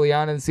very early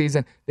on in the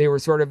season, they were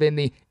sort of in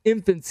the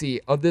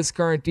infancy of this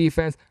current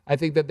defense. I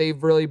think that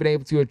they've really been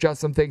able to adjust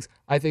some things.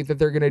 I think that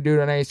they're going to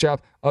do a nice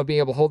job of being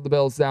able to hold the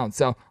Bills down.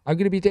 So I'm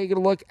going to be taking a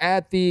look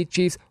at the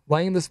Chiefs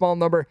laying the small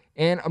number,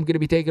 and I'm going to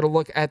be taking a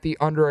look at the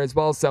under as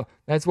well. So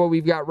that's what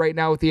we've got right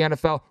now with the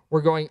NFL.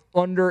 We're going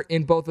under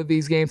in both of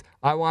these games.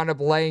 I wound up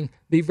laying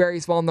the very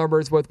small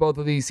numbers with both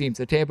of these teams,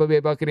 the Tampa Bay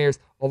Buccaneers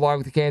along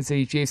with the Kansas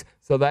City Chiefs.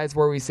 So that's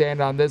where we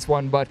stand on this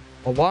one. But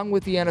along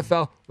with the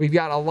NFL, we've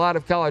got a lot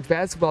of college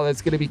basketball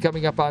that's going to be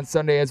coming up on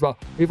Sunday as well.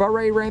 We've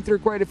already ran through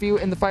quite a few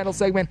in the final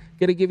segment.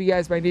 Going to give you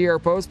guys my New Year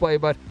post play,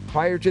 but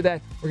prior to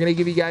that, we're going to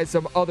give you guys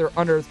some other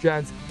unearthed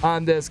gems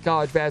on this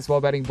college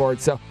basketball betting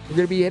board. So we're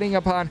going to be hitting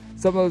upon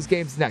some of those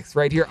games next,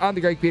 right here on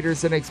the Greg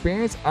Peterson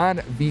Experience on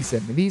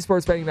VSiN, the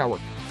Sports Betting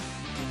Network.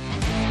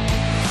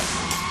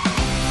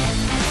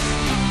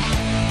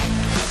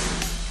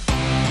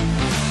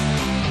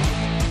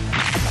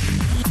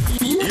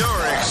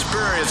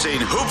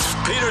 Experiencing Hoops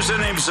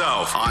Peterson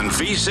himself on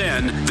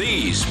VSiN,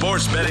 the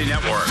Sports Betting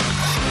Network.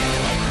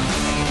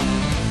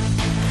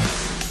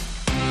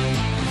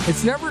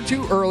 It's never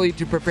too early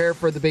to prepare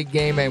for the big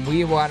game, and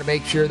we want to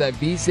make sure that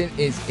VSiN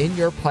is in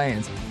your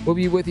plans. We'll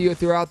be with you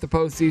throughout the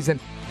postseason,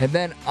 and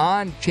then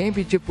on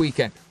championship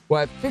weekend,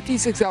 we'll have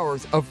 56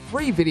 hours of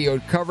free video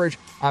coverage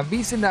on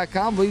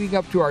VSiN.com leading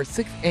up to our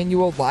 6th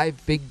annual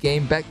live big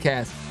game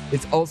betcast.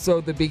 It's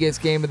also the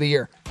biggest game of the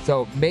year,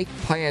 so make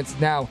plans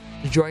now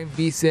to join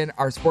VSiN,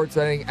 our sports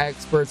betting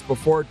experts,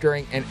 before,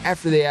 during, and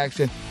after the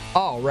action,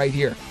 all right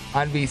here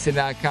on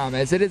VSiN.com.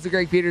 As it is the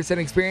Greg Peterson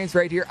Experience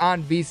right here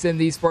on VSiN,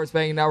 the Sports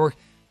Betting Network.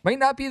 Might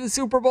not be the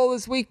Super Bowl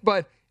this week,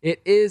 but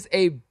it is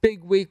a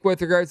big week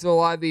with regards to a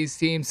lot of these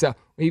teams, so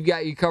we've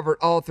got you covered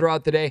all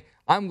throughout the day.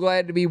 I'm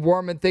glad to be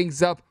warming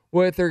things up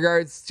with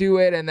regards to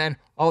it, and then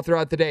all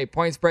throughout the day.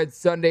 Point Spread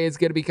Sunday is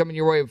going to be coming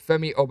your way with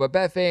Femi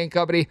Obabefe and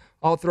company.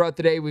 All throughout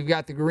the day, we've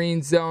got the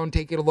Green Zone,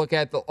 taking a look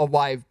at a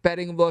live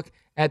betting look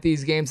at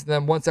these games, and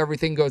then once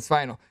everything goes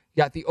final,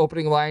 you got the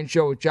opening line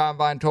show with John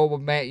Von Tobel,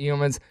 Matt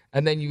Humans,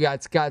 and then you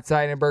got Scott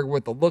Seidenberg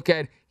with the look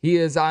at. He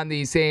is on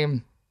the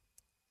same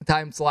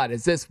time slot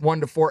as this,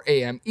 1 to 4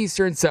 a.m.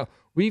 Eastern, so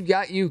we've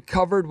got you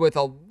covered with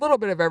a little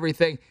bit of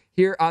everything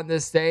here on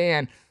this day,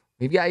 and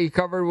we've got you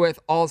covered with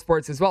all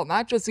sports as well,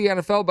 not just the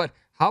NFL, but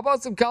how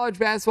about some college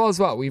basketball as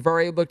well? We've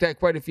already looked at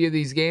quite a few of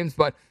these games,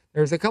 but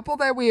there's a couple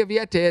that we have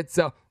yet to hit,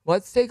 so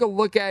let's take a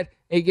look at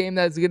a game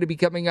that's going to be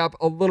coming up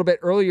a little bit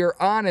earlier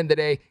on in the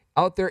day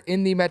out there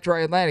in the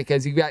Metro Atlantic,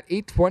 as you've got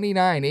 8:29,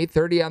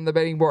 8:30 on the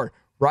betting board.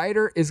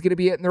 Rider is going to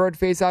be hitting the road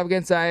face-off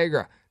against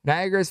Niagara.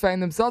 Niagara is finding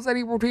themselves at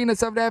between a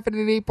 7.5 and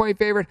an 8-point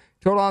favorite.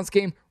 Total on this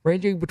game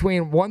ranging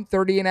between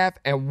 130.5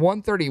 and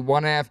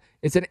 131.5.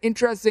 It's an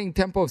interesting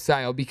tempo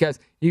style because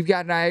you've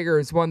got Niagara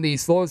as one of the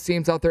slowest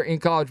teams out there in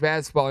college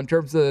basketball in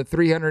terms of the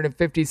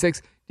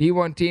 356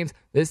 D1 teams.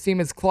 This team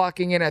is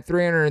clocking in at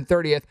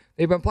 330th.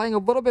 They've been playing a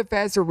little bit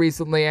faster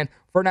recently, and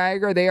for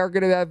Niagara, they are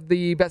going to have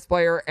the best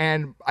player,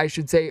 and I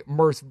should say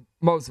most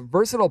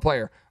versatile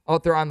player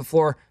out there on the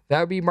floor. That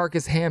would be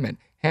Marcus Hammond.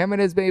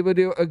 Hammond has been able to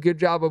do a good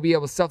job of being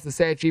able to stuff the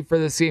stat sheet for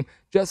this team.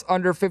 Just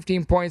under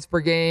 15 points per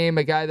game.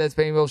 A guy that's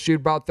been able to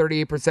shoot about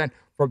 38%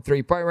 from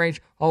three-point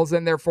range. Hauls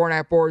in there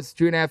 4.5 boards,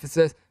 2.5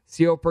 assists,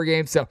 steal per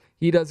game. So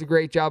he does a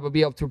great job of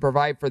being able to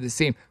provide for this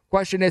team.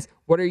 Question is,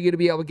 what are you going to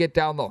be able to get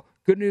down low?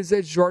 Good news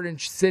is Jordan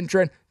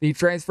Cintron, the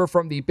transfer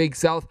from the Big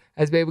South,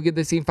 has been able to give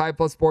this team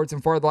 5+ boards in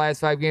 4 of the last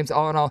 5 games.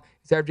 All in all,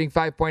 he's averaging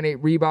 5.8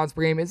 rebounds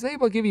per game. He's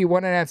able to give you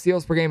 1.5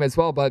 steals per game as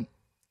well, but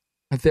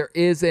if there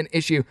is an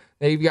issue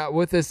that you've got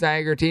with this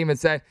Niagara team,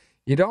 it's that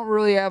you don't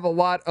really have a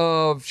lot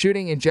of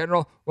shooting in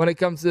general when it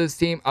comes to this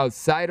team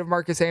outside of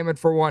Marcus Hammond,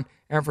 for one.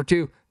 And for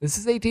two, this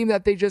is a team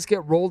that they just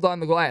get rolled on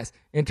the glass.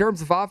 In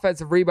terms of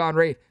offensive rebound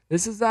rate,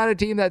 this is not a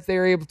team that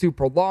they're able to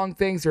prolong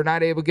things. They're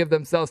not able to give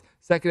themselves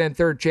second and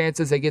third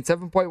chances. They get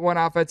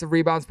 7.1 offensive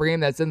rebounds per game.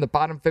 That's in the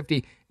bottom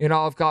 50 in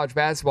all of college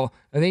basketball.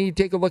 And then you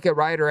take a look at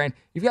Rider, and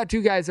you've got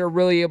two guys that are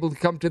really able to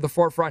come to the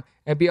forefront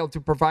and be able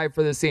to provide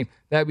for this team.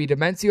 That would be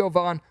Demencio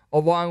Vaughn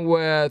along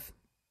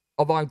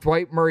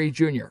Dwight Murray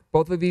Jr.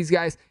 Both of these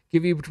guys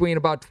give you between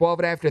about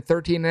 12.5 to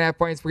 13.5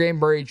 points per game.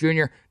 Murray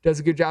Jr. does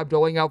a good job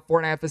doling out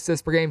 4.5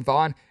 assists per game.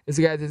 Vaughn is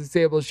a guy that's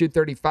able to shoot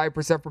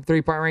 35% from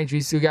three-point range.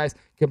 These two guys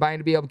combined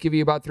to be able to give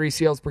you about 3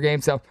 steals per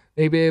game, so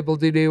they'll be able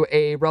to do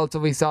a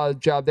relatively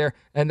solid job there.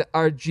 And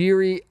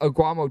Arjiri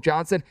Aguamo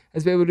Johnson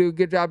has been able to do a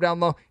good job down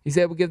low. He's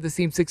able to give the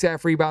team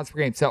 6.5 rebounds per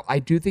game. So I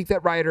do think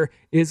that Rider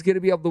is going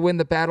to be able to win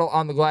the battle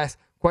on the glass.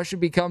 Question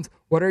becomes,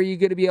 what are you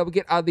going to be able to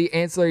get out of the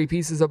ancillary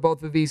pieces of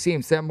both of these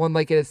teams? Someone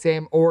like a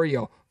Sam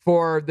Oreo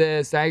for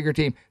this Niagara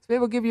team. So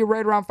able to give you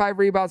right around 5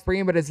 rebounds per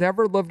game, but it's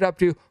never lived up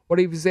to what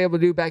he was able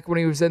to do back when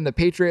he was in the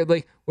Patriot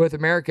League with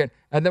American.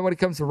 And then when it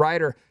comes to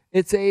Rider,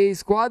 it's a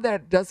squad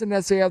that doesn't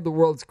necessarily have the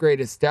world's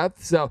greatest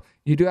depth. So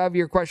you do have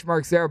your question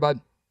marks there, but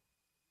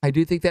I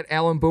do think that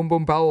Allen Boom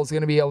Boom Powell is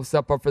going to be able to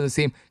step up for this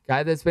team.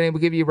 Guy that's been able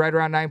to give you right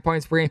around 9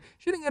 points per game,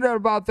 shooting it at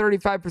about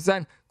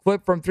 35%.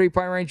 Clip from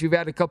three-point range. You've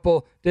had a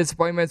couple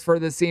disappointments for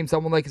this team.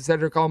 Someone like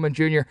Cedric Coleman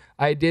Jr.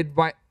 I did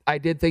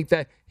think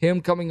that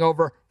him coming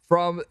over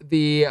from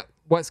the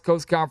West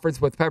Coast Conference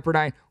with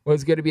Pepperdine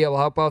was going to be able to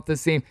help out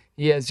this team.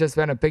 He has just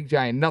been a big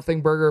giant nothing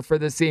burger for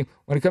this team.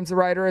 When it comes to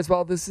Rider as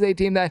well, this is a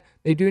team that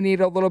they do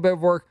need a little bit of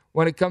work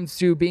when it comes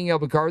to being able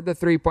to guard the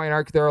three-point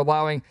arc. They're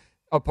allowing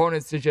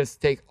opponents to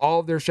just take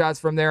all of their shots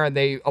from there, and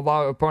they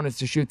allow opponents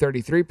to shoot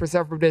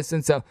 33% from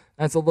distance, so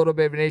that's a little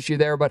bit of an issue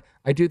there, but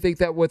I do think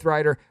that with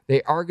Rider,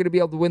 they are going to be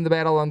able to win the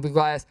battle on the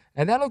glass,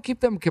 and that'll keep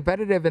them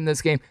competitive in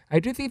this game. I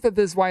do think that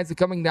this winds up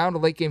coming down to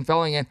late game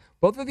felling, and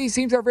both of these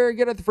teams are very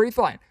good at the free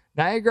throw line.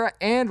 Niagara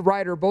and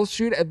Rider both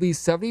shoot at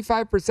least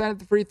 75% at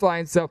the free throw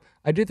line, so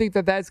I do think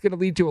that that's going to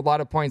lead to a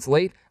lot of points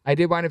late. I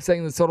did wind up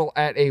setting the total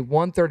at a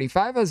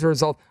 135 as a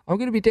result. I'm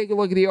going to be taking a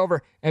look at the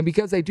over, and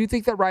because I do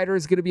think that Rider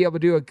is going to be able to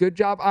do a good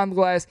job on the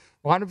glass,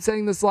 I'll wind up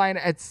setting this line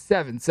at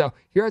 7. So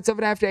here at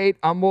 7.5 to 8,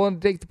 I'm willing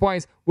to take the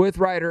points with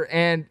Rider,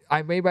 and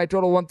I made my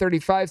total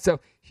 135,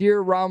 so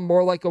here around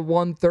more like a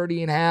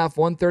 130.5,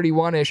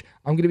 131-ish,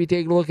 I'm going to be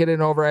taking a look at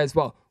an over as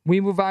well. We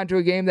move on to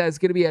a game that is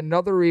going to be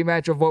another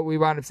rematch of what we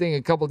wound up seeing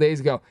a couple days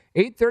ago.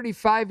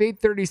 8:35,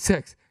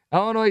 8:36.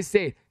 Illinois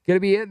State going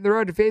to be hitting the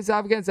road to face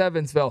off against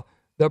Evansville.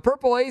 The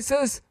Purple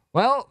Aces,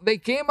 well, they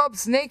came up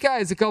snake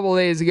eyes a couple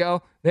days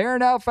ago. They are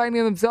now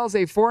finding themselves a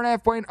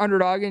 4.5-point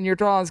underdog in your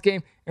total on this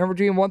game, and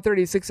between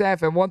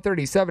 136.5 and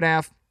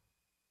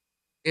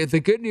 137.5.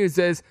 The good news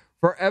is,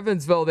 for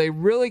Evansville, they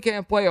really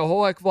can't play a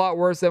whole heck of a lot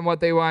worse than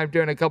what they wound up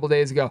doing a couple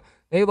days ago.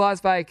 They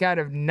lost by a count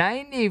of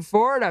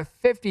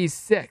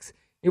 94-56.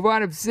 You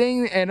wound up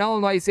seeing an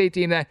Illinois State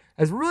team that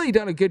has really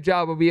done a good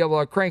job of being able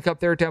to crank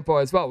up their tempo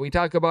as well. We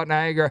talked about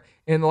Niagara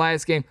in the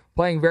last game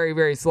playing very,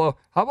 very slow.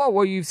 How about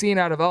what you've seen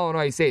out of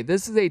Illinois State?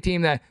 This is a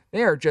team that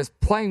they are just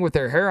playing with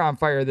their hair on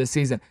fire this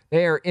season.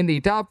 They are in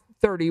the top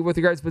 30 with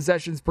regards to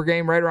possessions per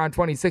game, right around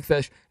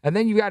 26-ish. And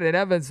then you got an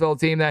Evansville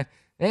team that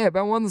they have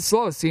been one of the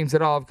slowest teams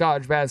in all of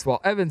college basketball.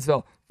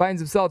 Evansville finds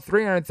himself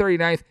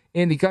 339th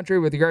in the country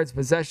with regards to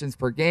possessions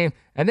per game,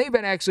 and they've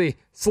been actually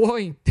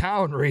slowing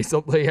down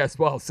recently as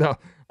well. So,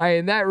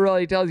 that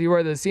really tells you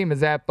where this team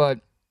is at, but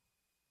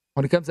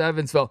when it comes to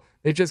Evansville,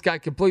 they just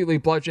got completely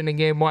bludgeoned in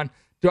game one.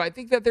 Do I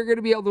think that they're going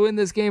to be able to win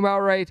this game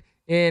outright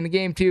in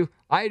game two?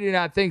 I do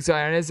not think so,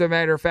 and as a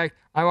matter of fact,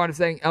 I want to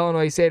thank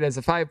Illinois State as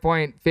a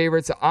 5-point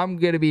favorite, so I'm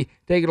going to be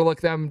taking a look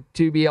at them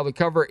to be able to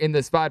cover in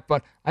this spot,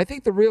 but I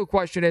think the real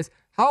question is,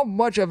 how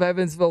much of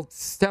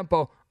Evansville's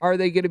tempo are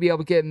they going to be able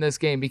to get in this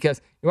game?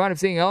 Because you wind up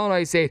seeing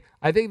Illinois State,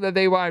 I think that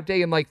they wound up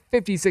taking like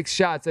 56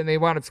 shots and they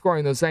wound up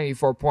scoring those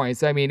 94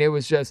 points. I mean, it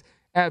was just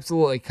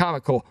absolutely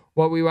comical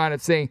what we wound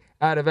up seeing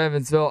out of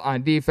Evansville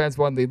on defense.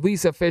 One of the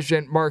least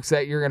efficient marks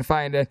that you're going to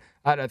find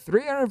out of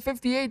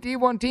 358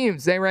 D1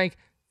 teams. They rank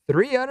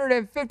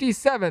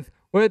 357th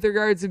with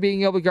regards to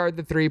being able to guard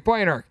the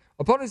three-point arc.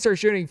 Opponents are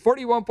shooting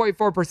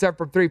 41.4%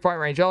 from three-point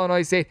range.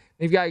 Illinois State,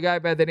 they've got a guy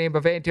by the name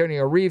of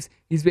Antonio Reeves.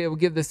 He's been able to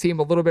give this team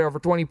a little bit over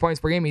 20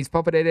 points per game. He's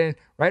pumping it in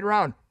right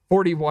around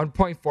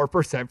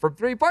 41.4% from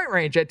three-point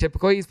range. And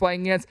typically, he's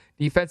playing against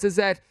defenses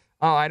that,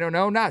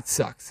 not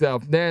suck.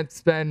 So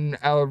that's been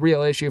a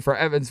real issue for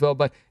Evansville.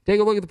 But take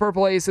a look at the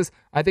Purple Aces.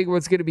 I think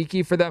what's going to be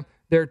key for them,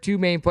 there are two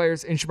main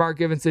players in Shamar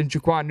Givens and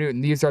Jaquan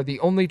Newton. These are the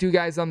only two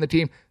guys on the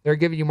team that are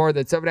giving you more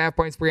than 7.5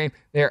 points per game.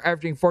 They are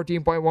averaging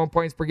 14.1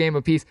 points per game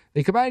apiece.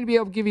 They combine to be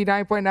able to give you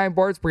 9.9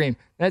 boards per game.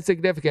 That's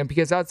significant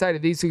because outside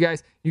of these two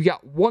guys, you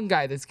got one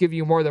guy that's giving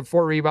you more than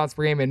 4 rebounds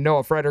per game in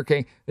Noah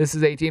Frederking. This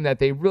is a team that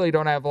they really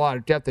don't have a lot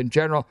of depth in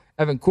general.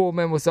 Evan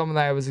Kuhlman was someone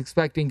that I was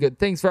expecting good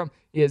things from.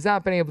 He has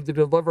not been able to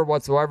deliver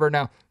whatsoever.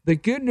 Now, the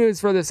good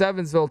news for this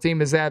Evansville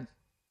team is that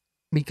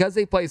because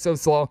they play so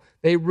slow,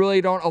 they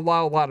really don't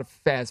allow a lot of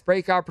fast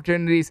break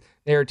opportunities.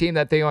 They're a team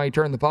that they only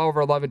turn the ball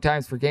over 11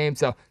 times per game,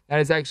 so that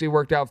has actually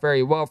worked out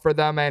very well for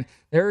them. And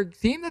they're a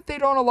team that they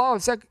don't allow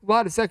a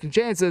lot of second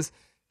chances.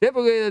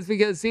 Typically, that's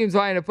because teams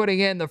wind up putting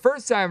in the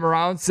first time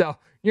around, so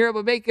you're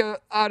able to make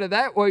out of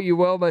that what you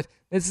will. But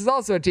this is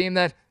also a team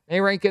that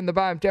they rank in the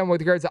bottom 10 with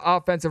regards to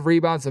offensive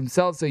rebounds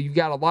themselves, so you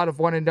got a lot of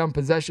one-and-done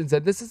possessions.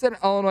 And this is an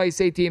Illinois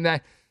State team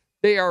that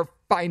they are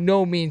by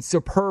no means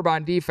superb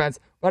on defense,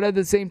 but at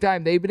the same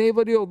time, they've been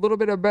able to do a little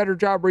bit of a better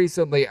job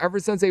recently, ever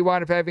since they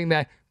wound up having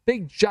that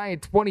big,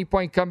 giant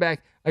 20-point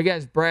comeback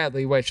against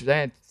Bradley, which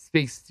that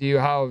speaks to you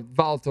how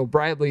volatile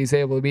Bradley is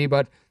able to be.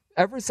 But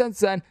ever since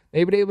then,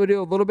 they've been able to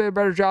do a little bit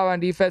better job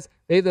on defense.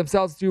 They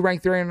themselves do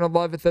rank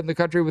 311th in the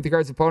country with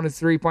regards to opponents'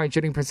 three-point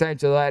shooting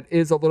percentage, so that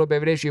is a little bit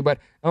of an issue. But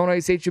Illinois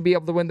State should be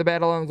able to win the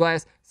battle on the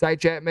glass. Cy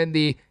Chapman,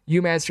 the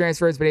UMass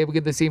transfer, has been able to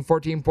give the team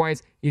 14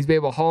 points. He's been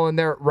able to haul in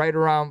there right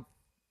around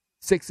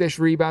 6-ish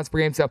rebounds per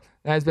game, so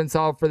that has been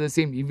solid for this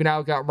team. You've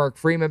now got Mark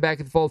Freeman back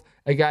in the fold,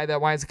 a guy that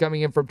winds up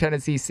coming in from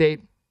Tennessee State,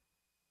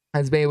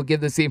 has been able to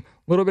give this team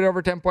a little bit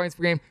over 10 points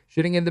per game,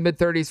 shooting in the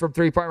mid-30s from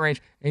three-point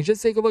range. And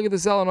just take a look at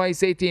this Illinois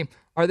State team.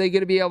 Are they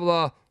going to be able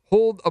to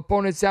hold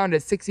opponents down to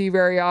 60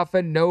 very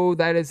often? No,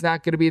 that is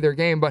not going to be their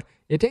game, but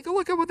you take a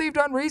look at what they've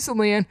done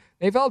recently, and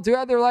they've held 2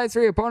 out of their last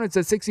 3 opponents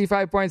at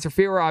 65 points or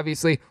fewer,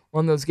 obviously.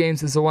 One of those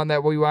games is the one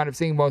that we wound up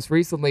seeing most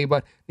recently,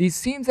 but these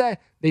teams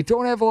that they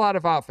don't have a lot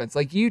of offense,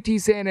 like UT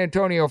San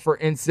Antonio, for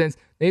instance,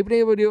 they've been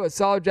able to do a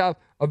solid job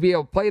of being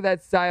able to play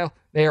that style.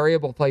 They are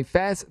able to play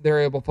fast. They're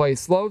able to play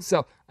slow.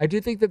 So I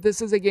do think that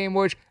this is a game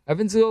which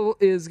Evansville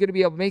is going to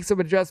be able to make some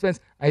adjustments.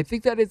 I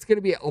think that it's going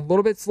to be a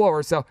little bit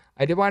slower. So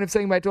I did wind up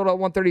setting my total at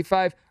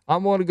 135.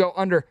 I'm willing to go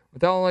under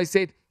with Illinois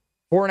State.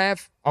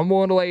 4.5, I'm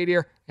willing to lay it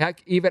here.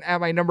 Heck, even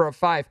at my number of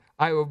 5,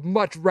 I would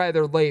much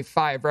rather lay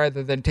 5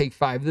 rather than take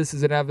 5. This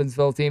is an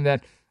Evansville team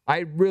that I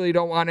really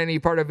don't want any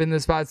part of in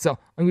this spot. So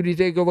I'm going to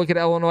take a look at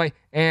Illinois,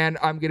 and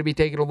I'm going to be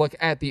taking a look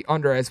at the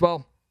under as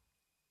well.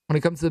 when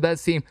it comes to the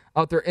best team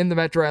out there in the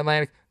Metro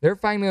Atlantic, they're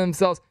finding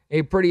themselves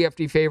a pretty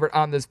hefty favorite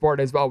on this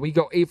board as well. We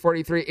go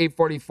 843,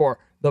 844.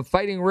 The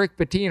Fighting Rick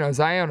Pitino's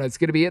Iona is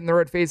going to be hitting the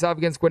road face-off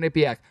against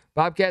Quinnipiac.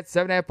 Bobcats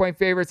 7.5-point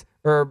favorites,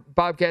 or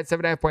Bobcats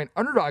 7.5-point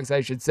underdogs,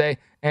 I should say.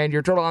 And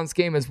your total on this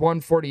game is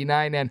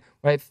 149. And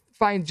what I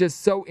find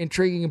just so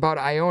intriguing about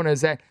Iona is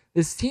that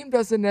this team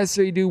doesn't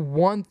necessarily do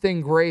one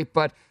thing great,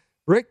 but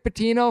Rick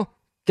Pitino,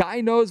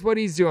 guy knows what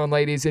he's doing,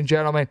 ladies and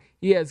gentlemen.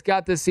 He has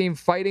got this team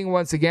fighting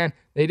once again.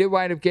 They did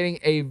wind up getting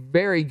a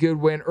very good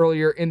win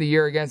earlier in the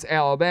year against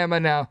Alabama.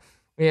 Now,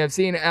 we have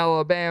seen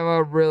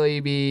Alabama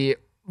really be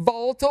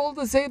volatile,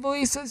 to say the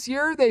least, this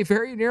year. They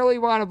very nearly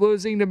wound up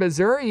losing to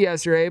Missouri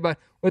yesterday, but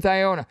with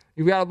Iona,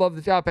 you've got to love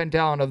the top-end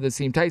talent of this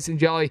team. Tyson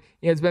Jelly,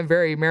 he has been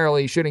very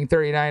merrily shooting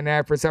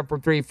 39.5%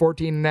 from three,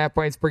 14.5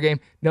 points per game.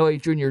 Nelly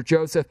Jr.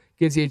 Joseph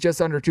gives you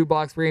just under 2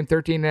 blocks per game,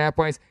 13.5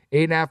 points,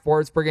 8.5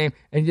 boards per game.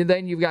 And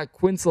then you've got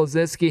Quinn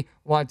Slazinski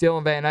along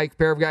Dylan Van Eyck, a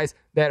pair of guys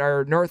that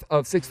are north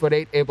of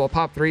 6'8", able to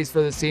pop threes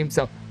for this team.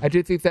 So I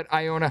do think that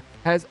Iona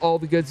has all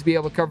the goods to be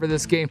able to cover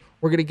this game.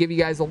 We're going to give you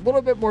guys a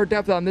little bit more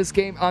depth on this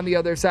game on the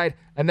other side,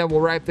 and then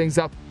we'll wrap things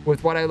up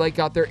with what I like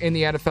out there in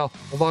the NFL,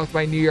 along with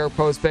my New York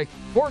Post pick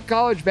for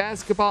college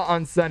basketball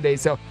on Sunday.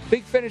 So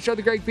big finish of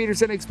the Greg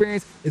Peterson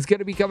experience is going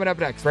to be coming up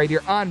next right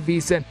here on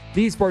VSiN,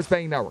 the Sports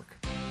Betting Network.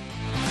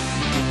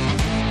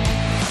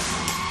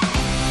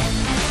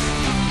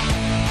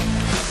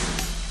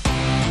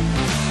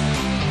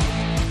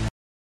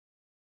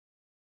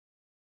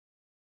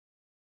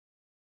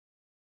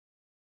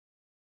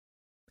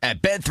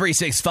 At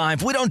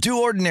Bet365, we don't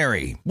do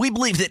ordinary. We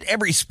believe that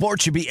every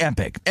sport should be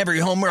epic. Every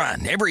home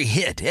run, every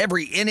hit,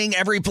 every inning,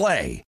 every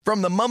play.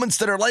 From the moments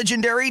that are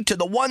legendary to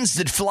the ones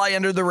that fly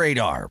under the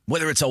radar.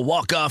 Whether it's a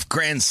walk-off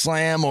grand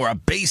slam or a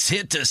base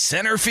hit to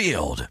center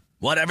field.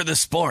 Whatever the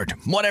sport,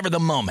 whatever the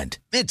moment.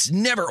 It's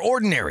never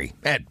ordinary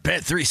at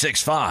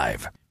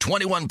Bet365.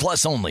 21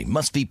 plus only.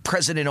 Must be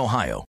present in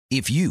Ohio.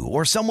 If you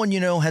or someone you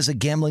know has a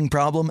gambling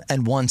problem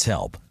and wants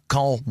help,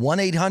 call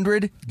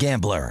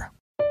 1-800-GAMBLER.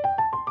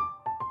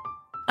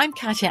 I'm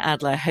Katya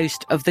Adler,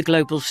 host of The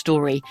Global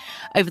Story.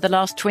 Over the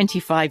last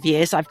 25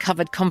 years, I've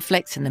covered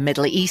conflicts in the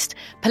Middle East,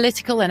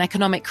 political and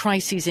economic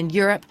crises in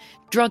Europe,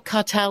 drug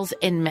cartels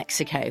in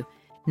Mexico.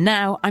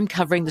 Now I'm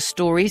covering the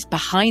stories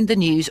behind the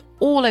news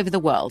all over the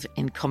world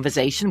in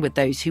conversation with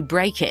those who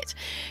break it.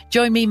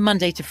 Join me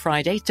Monday to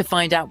Friday to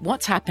find out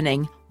what's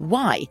happening,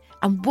 why,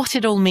 and what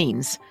it all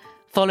means.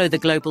 Follow The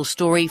Global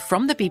Story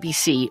from the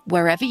BBC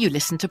wherever you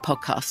listen to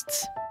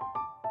podcasts.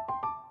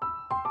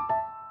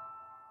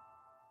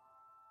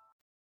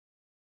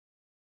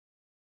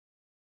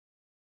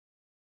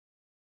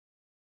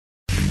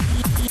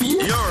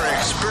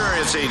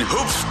 Experiencing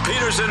Hoops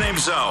Peterson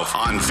himself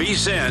on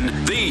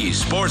VSiN, the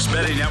Sports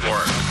Betting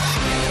Network.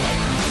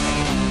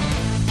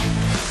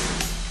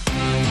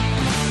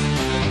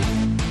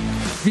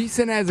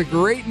 VSiN has a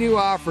great new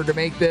offer to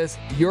make this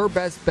your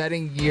best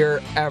betting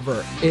year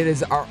ever. It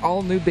is our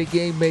all-new Big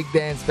Game Big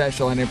Dance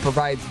special, and it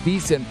provides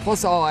VSiN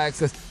plus all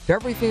access to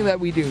everything that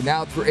we do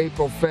now through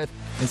April 5th.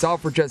 It's all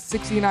for just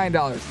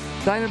 $69.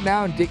 Sign up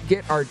now and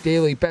get our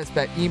daily best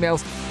bet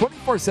emails,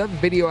 24/7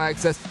 video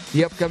access,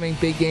 the upcoming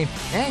big game,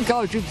 and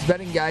college hoops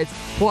betting guides,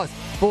 plus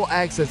full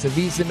access to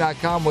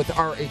VSiN.com with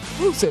our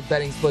exclusive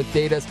betting split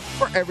data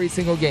for every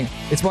single game.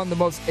 It's one of the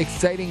most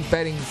exciting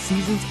betting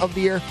seasons of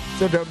the year,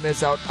 so don't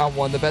miss out on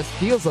one of the best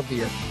deals of the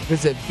year.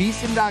 Visit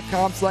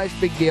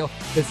VSiN.com/big deal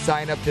to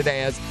sign up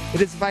today, as it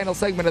is the final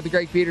segment of the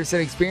Greg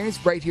Peterson experience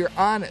right here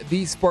on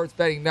the Sports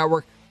Betting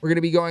Network. We're going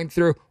to be going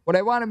through what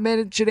I wanted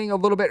mentioning a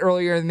little bit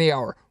earlier in the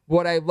hour.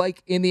 What I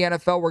like in the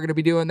NFL, we're going to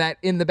be doing that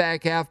in the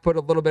back half, put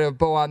a little bit of a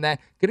bow on that.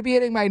 Going to be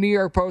hitting my New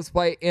York Post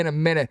play in a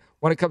minute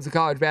when it comes to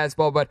college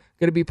basketball, but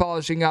going to be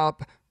polishing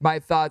up my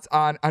thoughts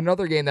on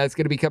another game that's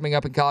going to be coming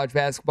up in college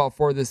basketball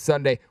for this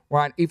Sunday. We're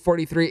on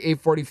 843,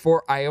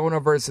 844, Iona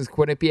versus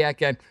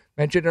Quinnipiac, and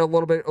mentioned it a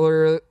little bit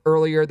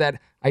earlier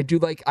that I do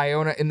like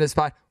Iona in this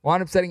spot.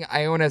 Wound up setting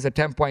Iona as a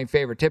 10-point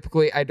favorite.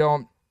 Typically, I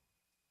don't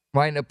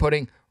wind up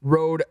putting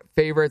road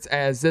favorites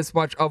as this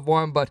much of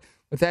one, but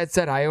with that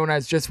said, Iona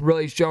has just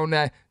really shown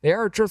that they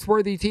are a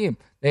trustworthy team.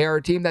 They are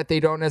a team that they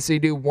don't necessarily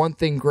do one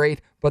thing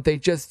great, but they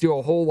just do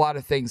a whole lot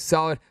of things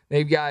solid.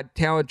 They've got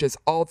talent just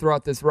all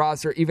throughout this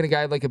roster. Even a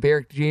guy like a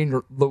Barrick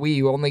Jean Louis,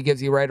 who only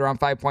gives you right around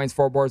 5 points,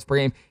 4 boards per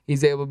game,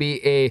 he's able to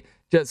be a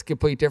just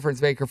complete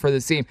difference maker for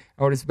this team.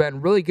 And what has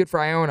been really good for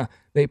Iona,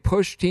 they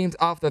push teams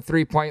off the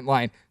three-point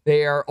line.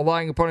 They are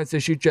allowing opponents to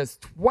shoot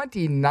just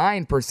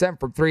 29%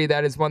 from three.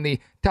 That is one of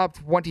the top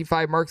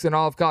 25 marks in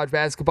all of college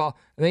basketball.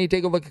 And then you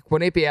take a look at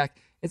Quinnipiac.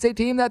 It's a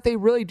team that they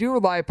really do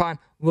rely upon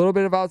a little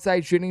bit of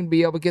outside shooting to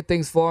be able to get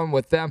things flowing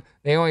with them.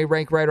 They only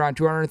rank right around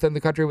 200th in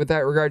the country with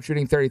that regard,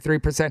 shooting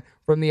 33%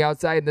 from the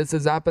outside. This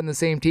has not been the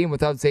same team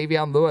without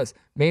Xavier Lewis,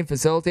 main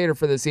facilitator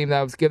for this team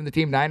that was giving the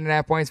team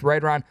 9.5 points,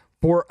 right around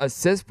 4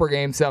 assists per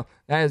game. So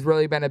that has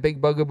really been a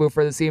big bugaboo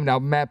for the team. Now,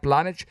 Matt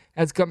Blahnic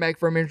has come back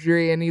from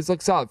injury, and he's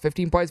looked solid.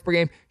 15 points per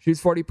game,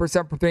 shoots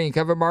 40% from 3. And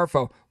Kevin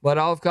Marfo led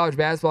all of college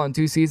basketball in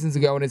 2 seasons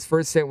ago in his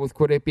first stint with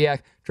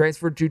Quinnipiac,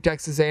 transferred to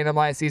Texas A&M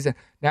last season.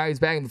 Now he's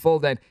back in the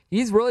fold, and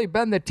he's really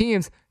been the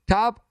team's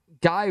top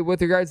guy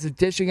with regards to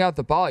dishing out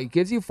the ball. He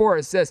gives you 4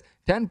 assists,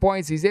 10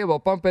 points. He's able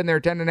to pump in there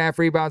 10.5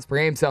 rebounds per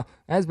game, so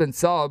that has been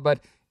solid.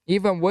 But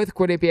even with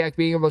Quinnipiac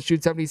being able to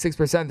shoot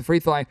 76% at the free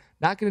throw line,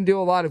 not going to do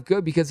a lot of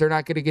good because they're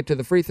not going to get to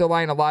the free throw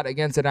line a lot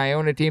against an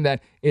Iona team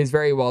that is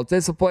very well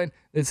disciplined.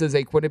 This is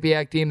a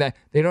Quinnipiac team that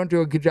they don't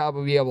do a good job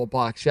of being able to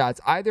block shots.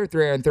 Either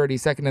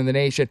 332nd in the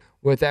nation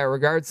with that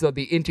regard. So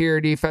the interior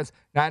defense,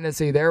 not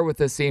necessarily there with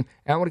this team.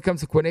 And when it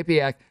comes to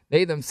Quinnipiac,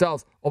 they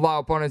themselves allow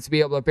opponents to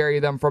be able to bury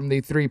them from the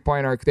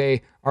three-point arc.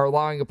 They are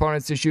allowing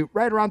opponents to shoot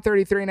right around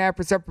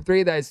 33.5% per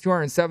 3. That is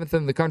 207th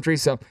in the country.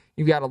 So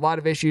you've got a lot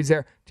of issues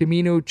there.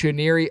 Taminu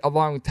Chiniri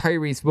along with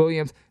Tyrese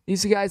Williams.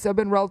 These guys have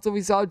been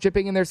relatively solid,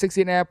 chipping in their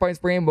 16.5 points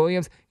per game.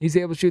 Williams, he's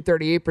able to shoot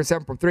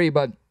 38% per 3,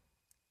 but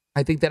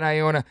I think that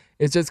Iona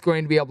is just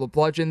going to be able to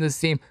bludgeon this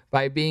team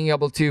by being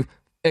able to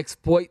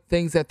exploit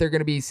things that they're going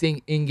to be seeing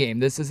in-game.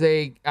 This is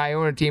a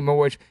Iona team in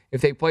which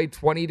if they play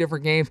 20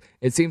 different games,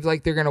 it seems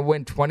like they're going to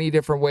win 20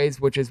 different ways,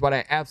 which is what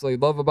I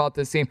absolutely love about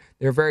this team.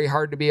 They're very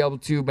hard to be able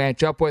to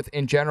match up with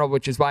in general,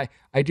 which is why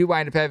I do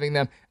wind up having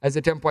them as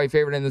a 10-point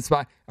favorite in this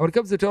spot. And when it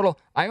comes to total,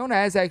 Iona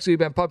has actually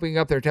been pumping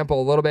up their tempo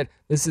a little bit.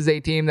 This is a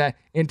team that,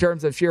 in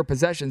terms of sheer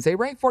possessions, they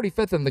rank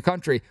 45th in the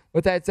country.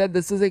 With that said,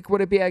 this is a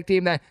Quinnipiac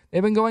team that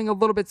they've been going a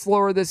little bit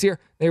slower this year.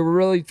 They were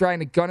really trying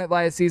to gun it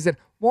last season.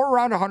 More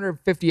around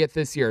 150th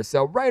this year.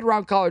 So right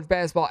around college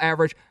basketball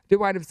average. Did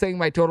wind up setting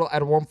my total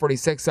at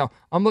 146. So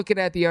I'm looking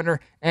at the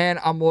under, and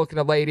I'm looking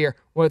to lay it here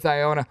with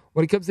Iona.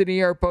 When it comes to New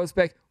York Post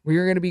pick,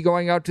 we're going to be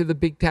going out to the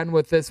Big Ten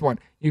with this one.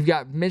 You've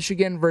got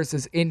Michigan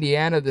versus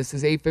Indiana. This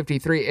is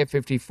 853,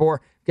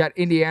 854. Got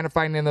Indiana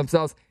finding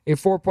themselves a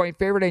 4-point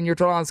favorite, and your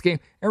total on this game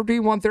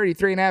between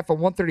 133.5 and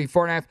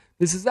 134.5.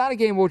 This is not a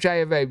game which I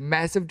have a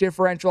massive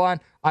differential on.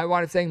 I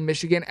wound up saying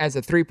Michigan as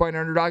a 3-point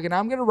underdog, and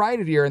I'm going to ride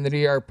it here in the New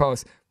York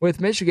Post. With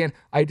Michigan,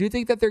 I do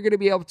think that they're going to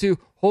be able to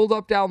hold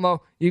up down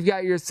low. You've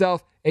got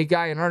yourself a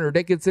guy in Hunter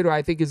Dickinson who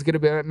I think is going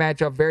to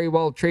match up very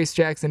well with Trace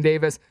Jackson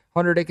Davis.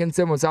 Hunter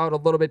Dickinson was out a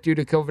little bit due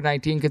to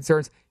COVID-19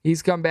 concerns.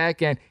 He's come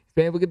back and he's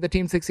been able to get the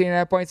team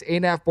 16.5 points,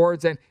 8.5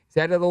 boards, and he's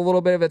added a little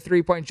bit of a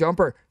 3-point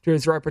jumper to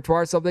his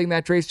repertoire, something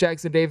that Trace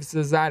Jackson Davis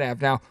does not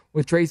have. Now,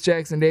 with Trace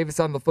Jackson Davis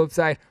on the flip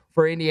side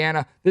for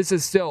Indiana, this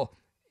is still,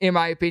 in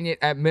my opinion,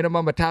 at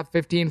minimum a top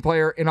 15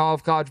 player in all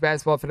of college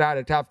basketball, if not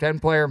a top 10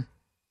 player.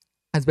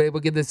 Has been able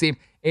to give this team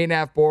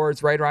 8.5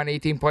 boards, right around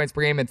 18 points per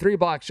game, and 3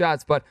 block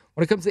shots. But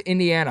when it comes to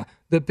Indiana,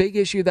 the big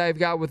issue that I've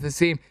got with this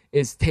team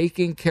is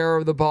taking care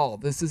of the ball.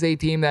 This is a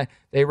team that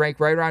they rank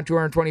right around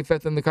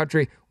 225th in the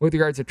country with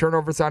regards to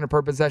turnovers on a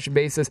per possession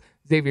basis.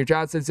 Xavier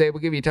Johnson say will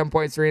give you 10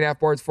 points, 3.5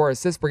 boards, 4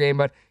 assists per game,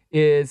 but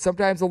is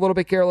sometimes a little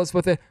bit careless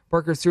with it.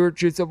 Parker Stewart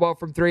shoots it well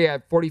from 3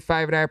 at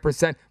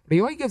 45.5%, but he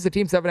only gives the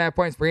team 7.5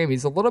 points per game.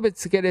 He's a little bit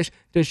skittish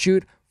to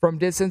shoot from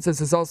distance.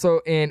 This is also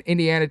an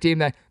Indiana team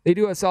that they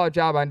do a solid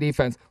job on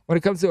defense. When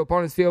it comes to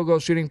opponents' field goal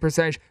shooting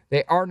percentage,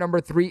 they are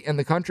number 3 in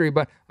the country,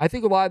 but I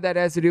think a lot of that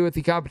has to do with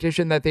the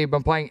competition that they've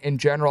been playing in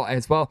general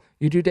as well.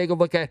 You do take a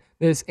look at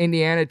this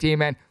Indiana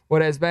team, and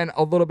what has been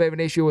a little bit of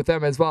an issue with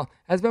them as well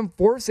has been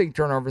forcing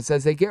turnovers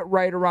as they get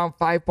right around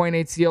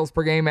 5.8 steals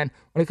per game. And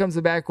when it comes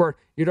to backcourt,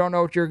 you don't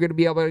know what you're going to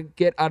be able to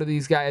get out of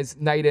these guys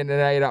night in and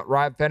night out.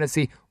 Rob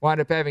Fennessy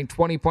wound up having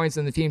 20 points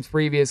in the team's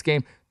previous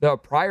game. The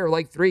prior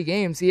 3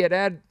 games, he had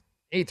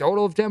a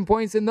total of 10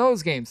 points in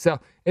those games. So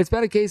it's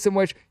been a case in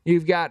which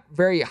you've got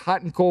very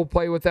hot and cold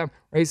play with them.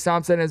 Race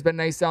Thompson has been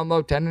nice down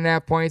low,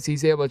 10.5 points.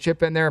 He's able to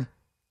chip in there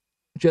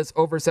just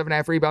over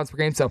 7.5 rebounds per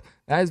game. So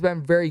that has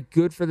been very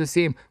good for the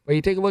team. But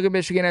you take a look at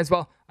Michigan as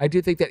well. I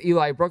do think that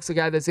Eli Brooks, a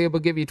guy that's able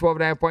to give you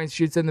 12.5 points,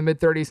 shoots in the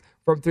mid-30s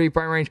from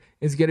 3-point range,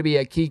 is going to be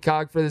a key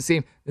cog for the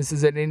team. This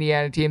is an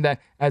Indiana team that,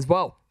 as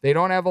well, they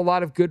don't have a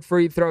lot of good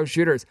free throw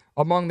shooters.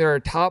 Among their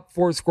top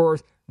 4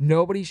 scorers,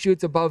 nobody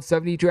shoots above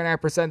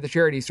 72.5% of the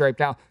charity stripe.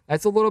 Now,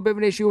 that's a little bit of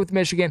an issue with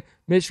Michigan.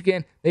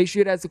 Michigan, they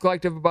shoot as a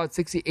collective about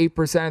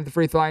 68% of the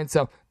free throw line,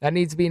 so that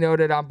needs to be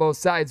noted on both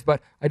sides.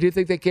 But I do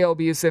think that Caleb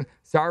Houston,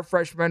 star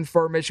freshman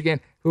for Michigan,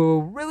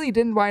 who really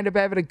didn't wind up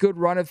having a good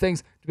run of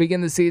things to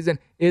begin the season,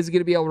 is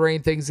going to be able to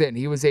rein things in.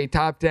 He was a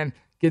top 10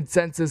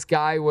 consensus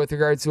guy with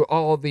regards to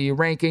all of the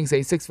rankings, a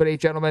 6'8"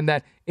 gentleman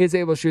that is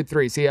able to shoot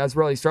threes. He has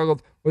really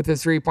struggled with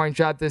his 3-point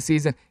shot this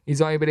season.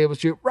 He's only been able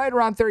to shoot right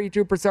around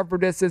 32% from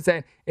distance,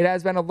 and it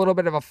has been a little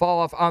bit of a fall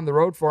off on the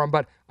road for him,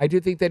 but I do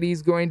think that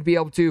he's going to be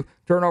able to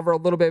turn over a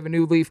little bit of a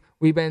new leaf.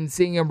 We've been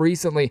seeing him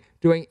recently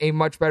doing a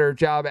much better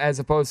job as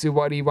opposed to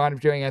what he wound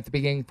up doing at the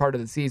beginning part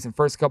of the season.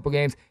 First couple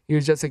games, he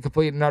was just a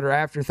complete and utter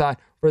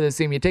afterthought for this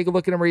team. You take a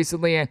look at him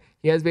recently, and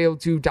he has been able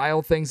to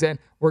dial things in.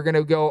 We're going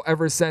to go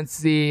ever since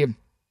the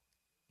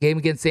game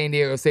against San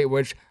Diego State,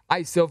 which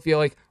I still feel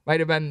like might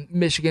have been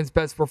Michigan's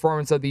best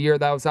performance of the year.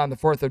 That was on the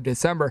 4th of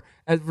December.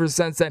 Ever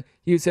since then,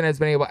 Houston has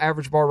been able to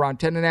average more around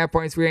 10.5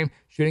 points per game,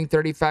 shooting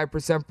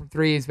 35% from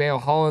three. He's been able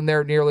to haul in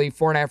there nearly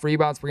 4.5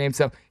 rebounds per game.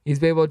 So he's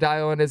been able to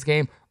dial in his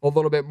game a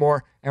little bit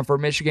more. And for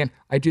Michigan,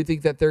 I do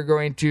think that they're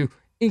going to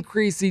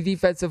increase the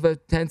defensive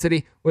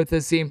intensity with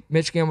this team.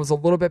 Michigan was a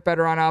little bit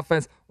better on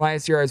offense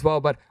last year as well,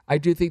 but I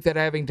do think that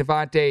having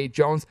Devontae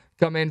Jones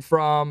come in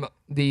from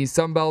the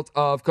Sun Belt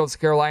of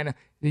Coastal Carolina,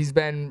 he's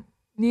been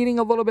needing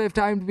a little bit of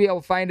time to be able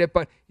to find it,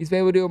 but he's been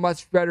able to do a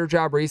much better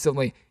job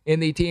recently.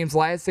 In the team's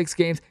last 6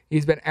 games,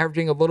 he's been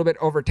averaging a little bit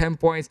over 10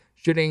 points,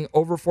 shooting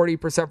over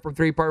 40% from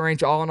three-point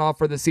range. All in all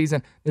for the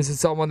season, this is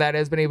someone that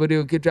has been able to do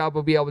a good job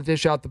of being able to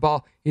dish out the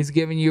ball. He's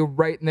giving you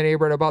right in the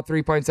neighborhood about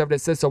 3.7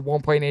 assists, so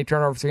 1.8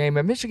 turnovers per game.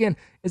 And Michigan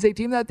is a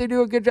team that they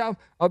do a good job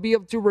of being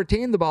able to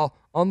retain the ball,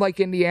 unlike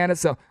Indiana.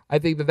 So I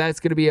think that that's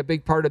going to be a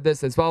big part of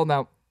this as well.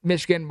 Now,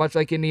 Michigan, much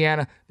like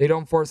Indiana, they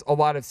don't force a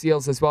lot of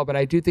steals as well, but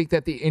I do think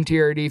that the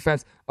interior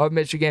defense of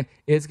Michigan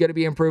is going to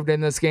be improved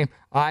in this game.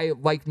 I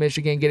like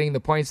Michigan getting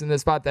the points in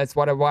this spot. That's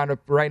what I wound up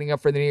writing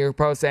up for the New York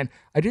Post, and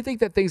I do think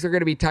that things are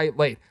going to be tight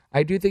late.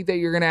 I do think that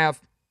you're going to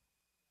have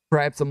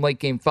perhaps some late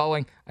game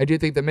fouling. I do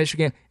think that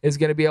Michigan is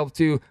going to be able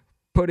to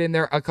put in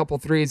there a couple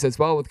threes as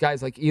well with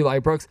guys like Eli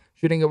Brooks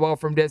shooting it well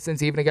from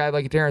distance. Even a guy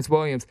like Terrence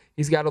Williams,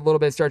 he's got a little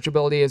bit of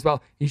stretchability as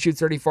well. He shoots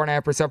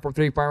 34.5% from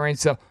three-point range,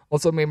 so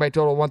also made my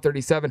total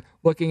 137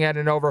 looking at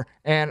an over,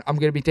 and I'm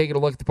going to be taking a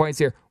look at the points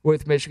here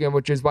with Michigan,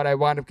 which is what I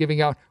wound up giving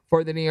out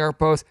for the New York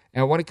Post.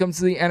 And when it comes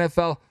to the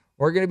NFL,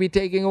 we're going to be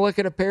taking a look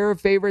at a pair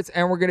of favorites,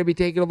 and we're going to be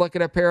taking a look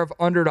at a pair of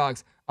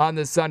underdogs on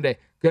this Sunday.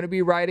 Going to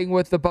be riding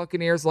with the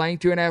Buccaneers, laying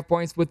 2.5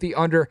 points with the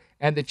under,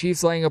 and the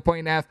Chiefs laying 1.5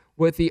 points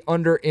with the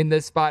under in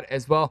this spot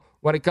as well.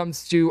 When it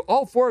comes to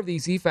all 4 of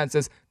these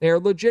defenses, they are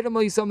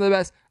legitimately some of the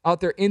best out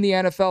there in the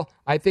NFL.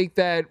 I think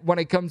that when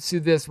it comes to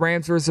this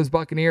Rams versus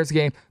Buccaneers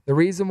game, the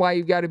reason why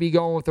you've got to be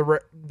going with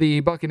the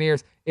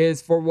Buccaneers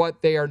is for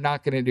what they are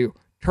not going to do.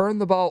 Turn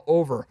the ball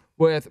over.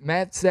 With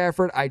Matt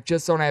Stafford, I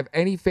just don't have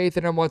any faith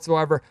in him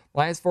whatsoever.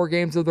 Last 4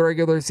 games of the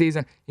regular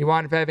season, he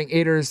wound up having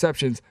 8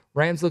 interceptions.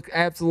 Rams looked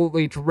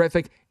absolutely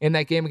terrific in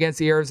that game against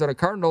the Arizona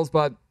Cardinals,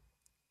 but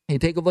you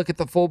take a look at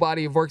the full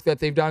body of work that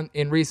they've done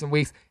in recent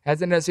weeks.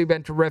 Hasn't necessarily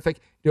been terrific.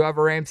 Do have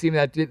a Rams team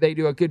that they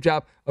do a good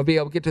job of being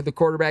able to get to the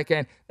quarterback,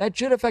 and that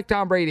should affect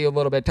Tom Brady a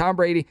little bit. Tom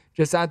Brady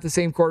just not the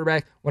same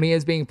quarterback when he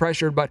is being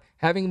pressured, but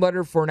having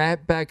Leonard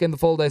Fournette back in the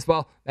fold as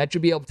well, that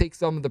should be able to take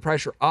some of the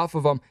pressure off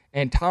of him.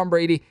 And Tom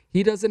Brady,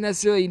 he doesn't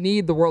necessarily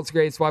need the world's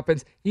greatest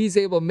weapons. He's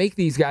able to make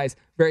these guys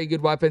very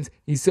good weapons.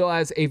 He still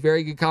has a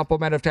very good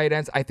complement of tight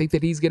ends. I think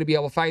that he's going to be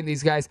able to find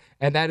these guys,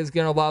 and that is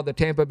going to allow the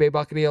Tampa Bay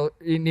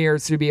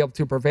Buccaneers to be able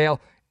to prevail.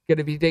 Going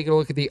to be taking a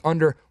look at the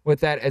under with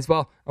that as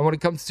well. And when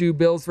it comes to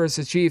Bills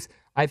versus Chiefs,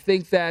 I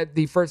think that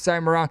the first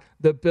time around,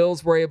 the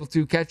Bills were able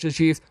to catch the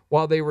Chiefs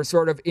while they were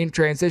sort of in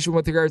transition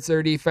with regards to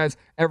their defense.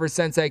 Ever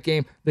since that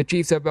game, the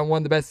Chiefs have been one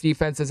of the best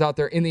defenses out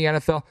there in the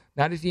NFL.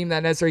 Not a team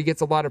that necessarily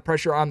gets a lot of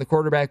pressure on the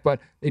quarterback,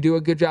 but they do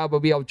a good job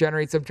of being able to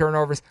generate some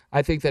turnovers.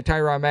 I think that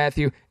Tyrann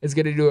Mathieu is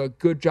going to do a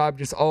good job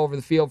just all over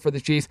the field for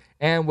the Chiefs.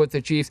 And with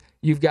the Chiefs,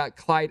 you've got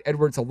Clyde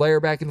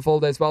Edwards-Helaire back in the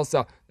fold as well,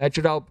 so that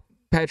should help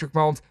Patrick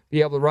Mahomes be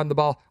able to run the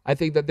ball. I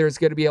think that there's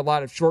going to be a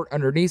lot of short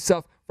underneath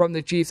stuff from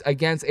the Chiefs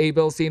against a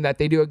Bills team that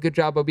they do a good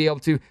job of being able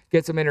to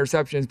get some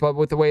interceptions, but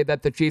with the way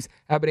that the Chiefs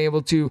have been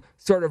able to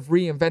sort of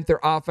reinvent their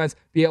offense,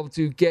 be able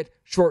to get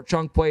short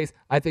chunk plays,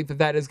 I think that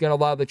that is going to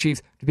allow the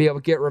Chiefs to be able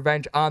to get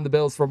revenge on the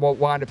Bills from what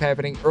wound up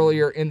happening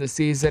earlier in the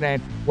season.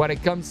 And when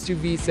it comes to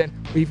VSiN,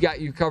 we've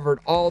got you covered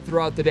all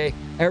throughout the day.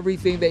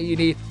 Everything that you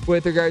need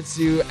with regards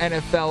to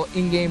NFL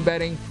in-game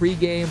betting,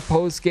 pre-game,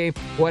 post-game,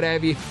 what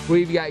have you,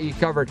 we've got you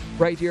covered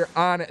right here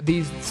on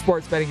the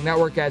Sports Betting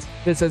Network, as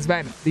this has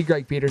been the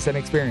Greg Peterson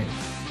Experience.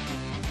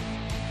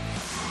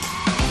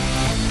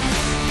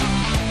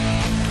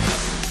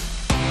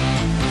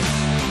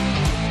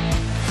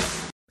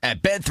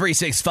 At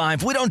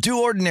Bet365, we don't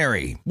do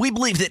ordinary. We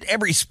believe that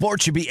every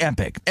sport should be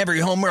epic. Every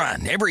home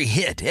run, every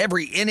hit,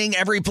 every inning,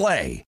 every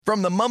play.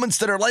 From the moments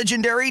that are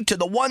legendary to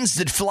the ones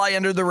that fly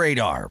under the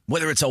radar.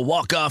 Whether it's a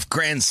walk-off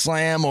grand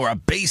slam or a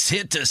base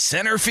hit to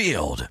center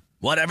field.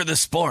 Whatever the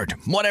sport,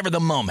 whatever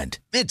the moment,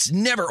 it's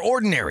never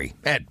ordinary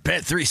at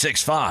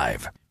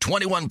Bet365.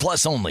 21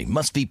 plus only.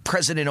 Must be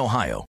present in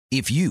Ohio.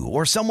 If you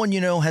or someone you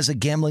know has a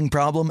gambling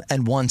problem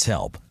and wants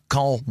help,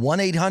 call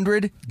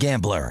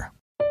 1-800-GAMBLER.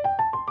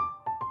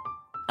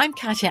 I'm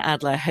Katya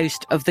Adler,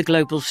 host of The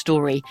Global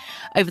Story.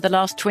 Over the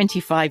last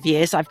 25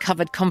 years, I've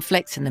covered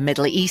conflicts in the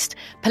Middle East,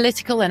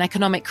 political and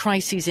economic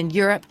crises in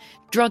Europe,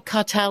 drug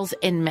cartels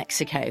in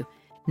Mexico.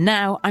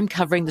 Now I'm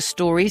covering the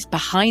stories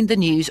behind the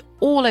news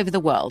all over the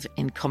world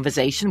in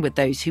conversation with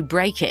those who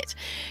break it.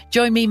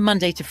 Join me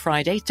Monday to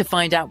Friday to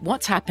find out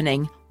what's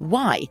happening,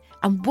 why,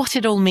 and what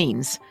it all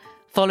means.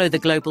 Follow The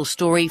Global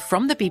Story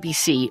from the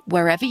BBC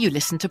wherever you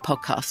listen to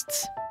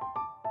podcasts.